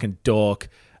fucking dork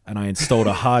and I installed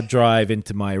a hard drive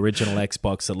into my original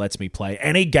Xbox that lets me play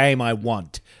any game I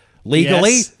want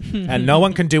legally and no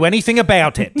one can do anything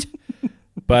about it.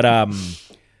 But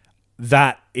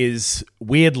that is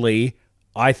weirdly,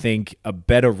 I think, a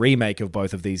better remake of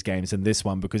both of these games than this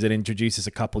one because it introduces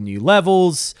a couple new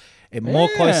levels. It more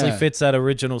closely fits that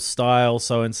original style.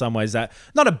 So in some ways that,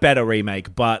 not a better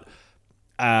remake, but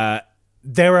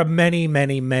there are many,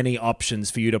 many, many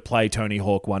options for you to play Tony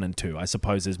Hawk 1 and 2, I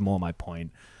suppose is more my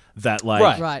point. That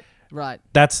like Right.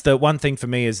 That's the one thing for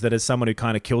me is that as someone who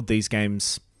kind of killed these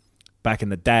games back in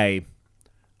the day,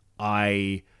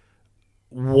 I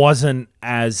wasn't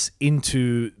as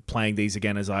into playing these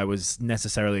again as I was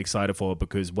necessarily excited for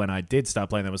because when I did start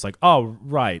playing them, I was like, oh,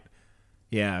 right.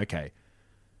 Yeah, okay.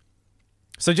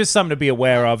 So just something to be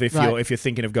aware of if you're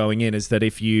thinking of going in is that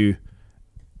if you'll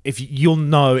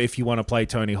know if you want to play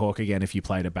Tony Hawk again if you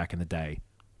played it back in the day.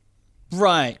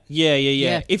 Right.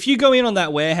 Yeah. If you go in on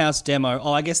that warehouse demo,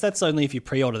 I guess that's only if you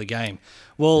pre-order the game.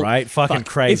 Well, right? Fucking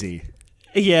crazy.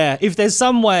 If there's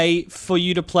some way for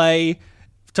you to play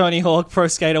Tony Hawk Pro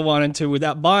Skater 1 and 2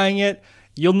 without buying it,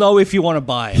 you'll know if you want to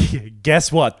buy it.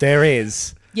 Guess what? There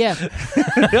is. Yeah.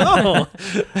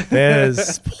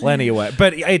 There's plenty of way.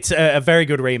 But it's a very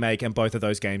good remake, and both of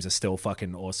those games are still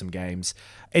fucking awesome games.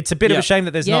 It's a bit of a shame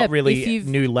that there's not really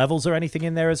new levels or anything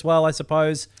in there as well, I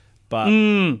suppose. But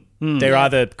they're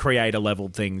either creator-level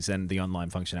things and the online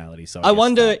functionality. So I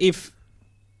wonder if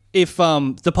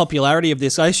the popularity of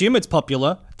this, I assume it's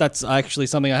popular. That's actually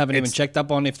something I haven't even checked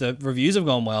up on if the reviews have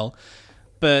gone well.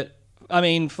 But I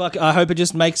mean, fuck, I hope it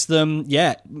just makes them,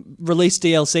 release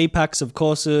DLC packs of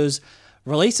courses,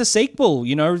 release a sequel,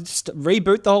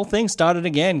 reboot the whole thing, start it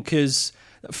again. Because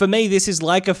for me, this is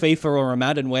like a FIFA or a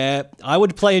Madden where I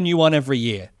would play a new one every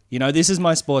year. This is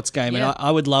my sports game, and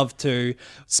I would love to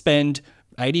spend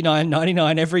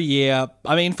 $89.99 every year.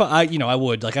 I mean, I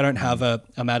would. Like, I don't have a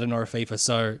Madden or a FIFA,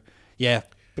 so yeah.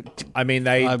 I mean,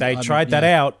 they tried that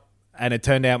out. And it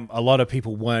turned out a lot of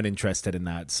people weren't interested in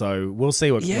that. So we'll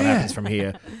see what happens from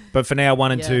here. But for now,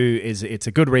 1 and 2, it's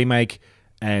a good remake.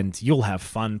 And you'll have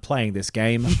fun playing this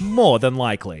game, more than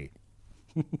likely.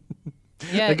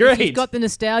 Yeah, agreed. If you've got the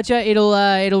nostalgia,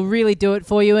 it'll really do it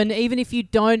for you. And even if you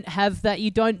don't have that,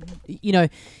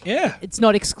 it's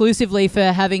not exclusively for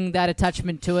having that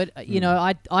attachment to it.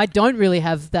 I don't really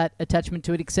have that attachment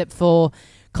to it except for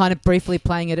kind of briefly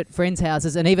playing it at friends'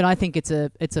 houses. And even I think it's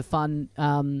a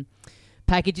fun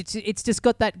package. It's just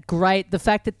got that the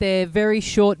fact that they're very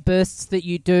short bursts that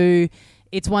you do.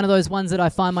 It's one of those ones that I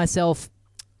find myself,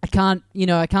 I can't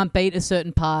beat a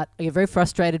certain part. I get very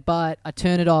frustrated by it. I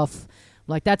turn it off.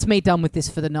 Like, that's me done with this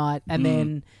for the night. And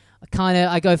then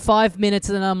I go 5 minutes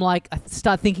and then I'm like, I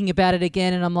start thinking about it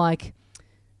again and I'm like,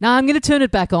 nah, I'm going to turn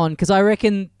it back on because I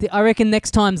reckon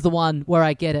next time's the one where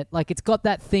I get it. Like, it's got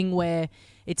that thing where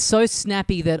it's so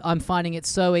snappy that I'm finding it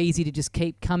so easy to just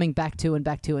keep coming back to and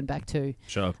back to and back to.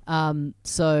 Sure.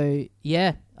 So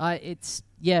yeah, it's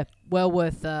well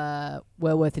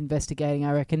worth investigating.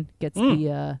 I reckon gets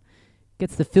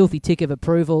the filthy tick of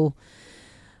approval.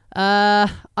 I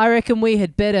reckon we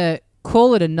had better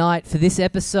call it a night for this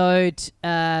episode.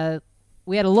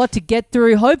 We had a lot to get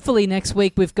through. Hopefully next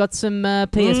week we've got some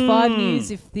PS5 news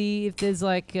if there's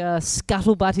like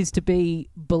scuttlebutt is to be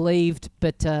believed.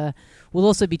 But we'll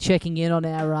also be checking in on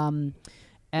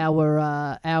our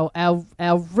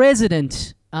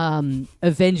resident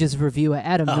Avengers reviewer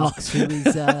Adam Knox, who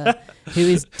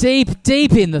is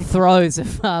deep in the throes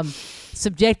of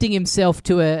subjecting himself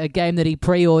to a game that he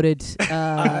pre-ordered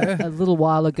a little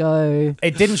while ago.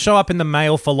 It didn't show up in the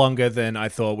mail for longer than I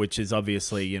thought, which is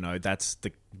obviously, that's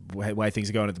the way things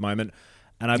are going at the moment.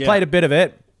 And I played a bit of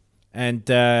it, and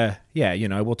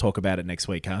we'll talk about it next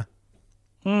week, huh?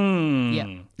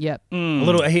 Yep. A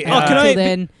little.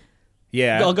 Then.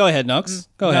 Yeah. Oh, go ahead, Knox.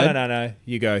 Go ahead. No.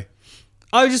 You go.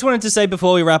 I just wanted to say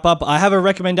before we wrap up, I have a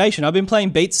recommendation. I've been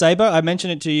playing Beat Saber. I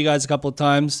mentioned it to you guys a couple of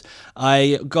times.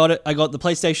 I got the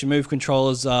PlayStation Move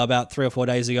controllers about 3 or 4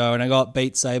 days ago, and I got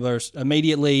Beat Saber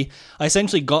immediately. I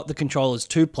essentially got the controllers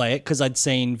to play it because I'd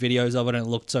seen videos of it and it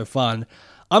looked so fun.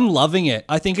 I'm loving it.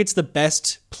 I think it's the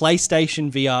best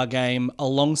PlayStation VR game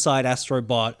alongside Astro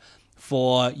Bot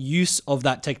for use of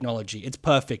that technology. It's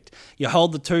perfect. You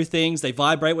hold the two things, they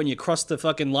vibrate when you cross the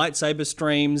fucking lightsaber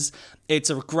streams. It's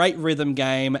a great rhythm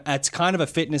game. It's kind of a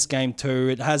fitness game too.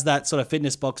 It has that sort of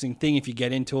fitness boxing thing if you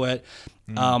get into it.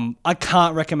 I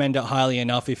can't recommend it highly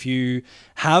enough. If you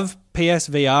have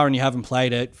PSVR and you haven't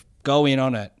played it, go in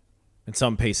on it. It's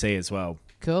on PC as well.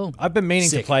 Cool. I've been meaning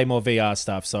to play more VR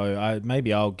stuff, so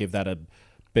maybe I'll give that a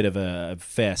bit of a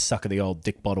fair suck of the old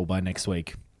dick bottle by next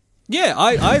week. Yeah,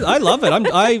 I love it.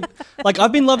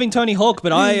 I've been loving Tony Hawk,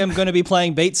 but I am going to be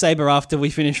playing Beat Saber after we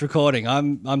finish recording.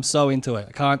 I'm so into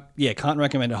it. Can't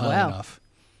recommend it highly enough.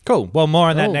 Cool. Well, more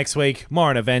on that next week. More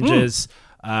on Avengers.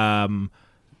 I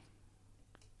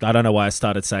don't know why I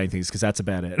started saying things because that's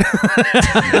about it.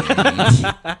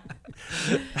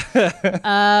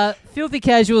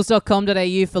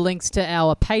 Filthycasuals.com.au for links to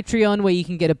our Patreon where you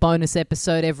can get a bonus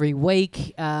episode every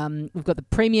week. We've got the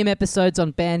premium episodes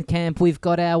on Bandcamp. We've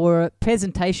got our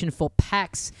presentation for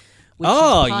PAX, which is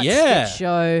part sketch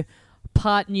show,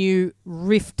 part new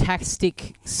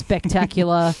Riff-tastic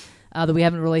spectacular that we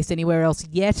haven't released anywhere else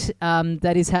yet.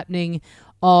 That is happening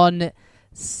on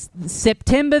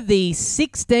September the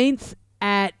 16th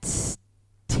at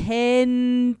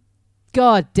 10...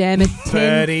 God damn it,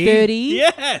 10:30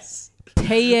 Yes.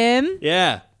 p.m.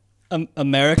 Yeah.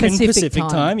 American Pacific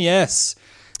time. Yes.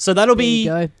 So that'll be...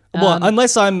 There you go. Well,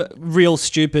 unless I'm real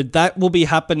stupid, that will be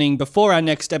happening before our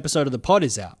next episode of the pod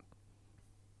is out.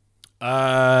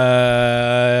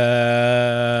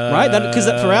 Right? Because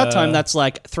for our time, that's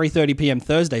like 3:30 p.m.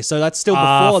 Thursday. So that's still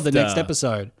before the next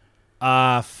episode.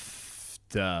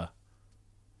 After.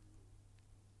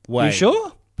 Wait. You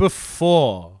sure?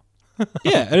 Before.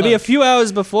 Yeah, it'll be a few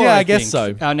hours before. Yeah, I guess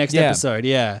so. Our next episode.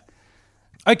 Yeah.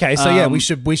 Okay, so we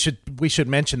should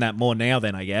mention that more now.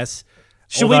 Then I guess.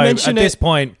 Should we mention at this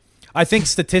point? I think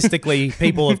statistically,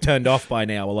 people have turned off by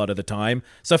now a lot of the time.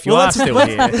 So if you are still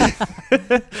here,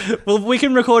 well, we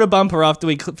can record a bumper after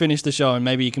we finish the show, and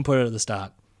maybe you can put it at the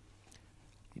start.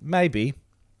 Maybe.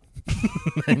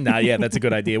 That's a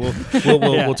good idea. We'll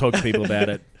talk to people about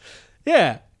it.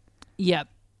 Yeah. Yep.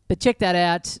 But check that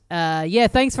out.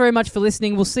 Thanks very much for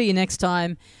listening. We'll see you next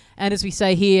time. And as we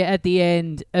say here at the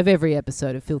end of every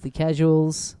episode of Filthy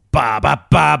Casuals... Ba ba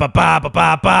ba ba ba ba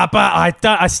ba ba ba.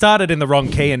 I started in the wrong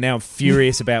key and now I'm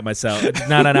furious about myself.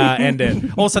 No, end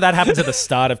it. Also, that happens at the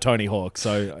start of Tony Hawk,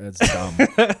 so it's dumb.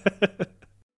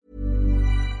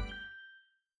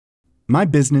 My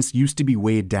business used to be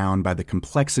weighed down by the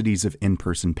complexities of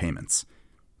in-person payments.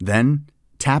 Then,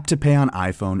 Tap to Pay on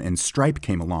iPhone and Stripe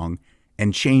came along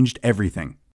and changed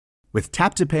everything. With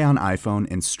Tap to Pay on iPhone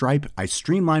and Stripe, I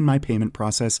streamlined my payment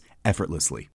process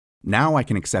effortlessly. Now I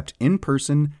can accept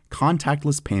in-person,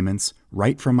 contactless payments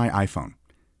right from my iPhone.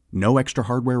 No extra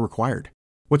hardware required.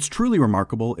 What's truly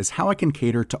remarkable is how I can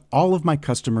cater to all of my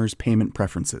customers' payment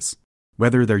preferences.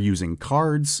 Whether they're using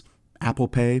cards, Apple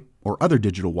Pay, or other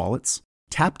digital wallets,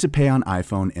 Tap to Pay on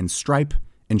iPhone and Stripe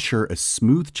ensure a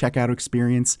smooth checkout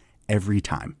experience every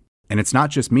time. And it's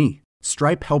not just me.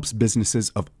 Stripe helps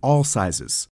businesses of all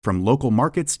sizes, from local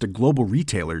markets to global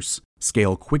retailers,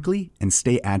 scale quickly and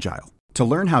stay agile. To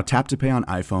learn how Tap to Pay on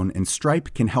iPhone and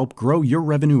Stripe can help grow your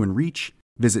revenue and reach,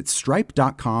 visit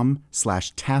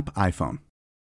stripe.com/tapiphone.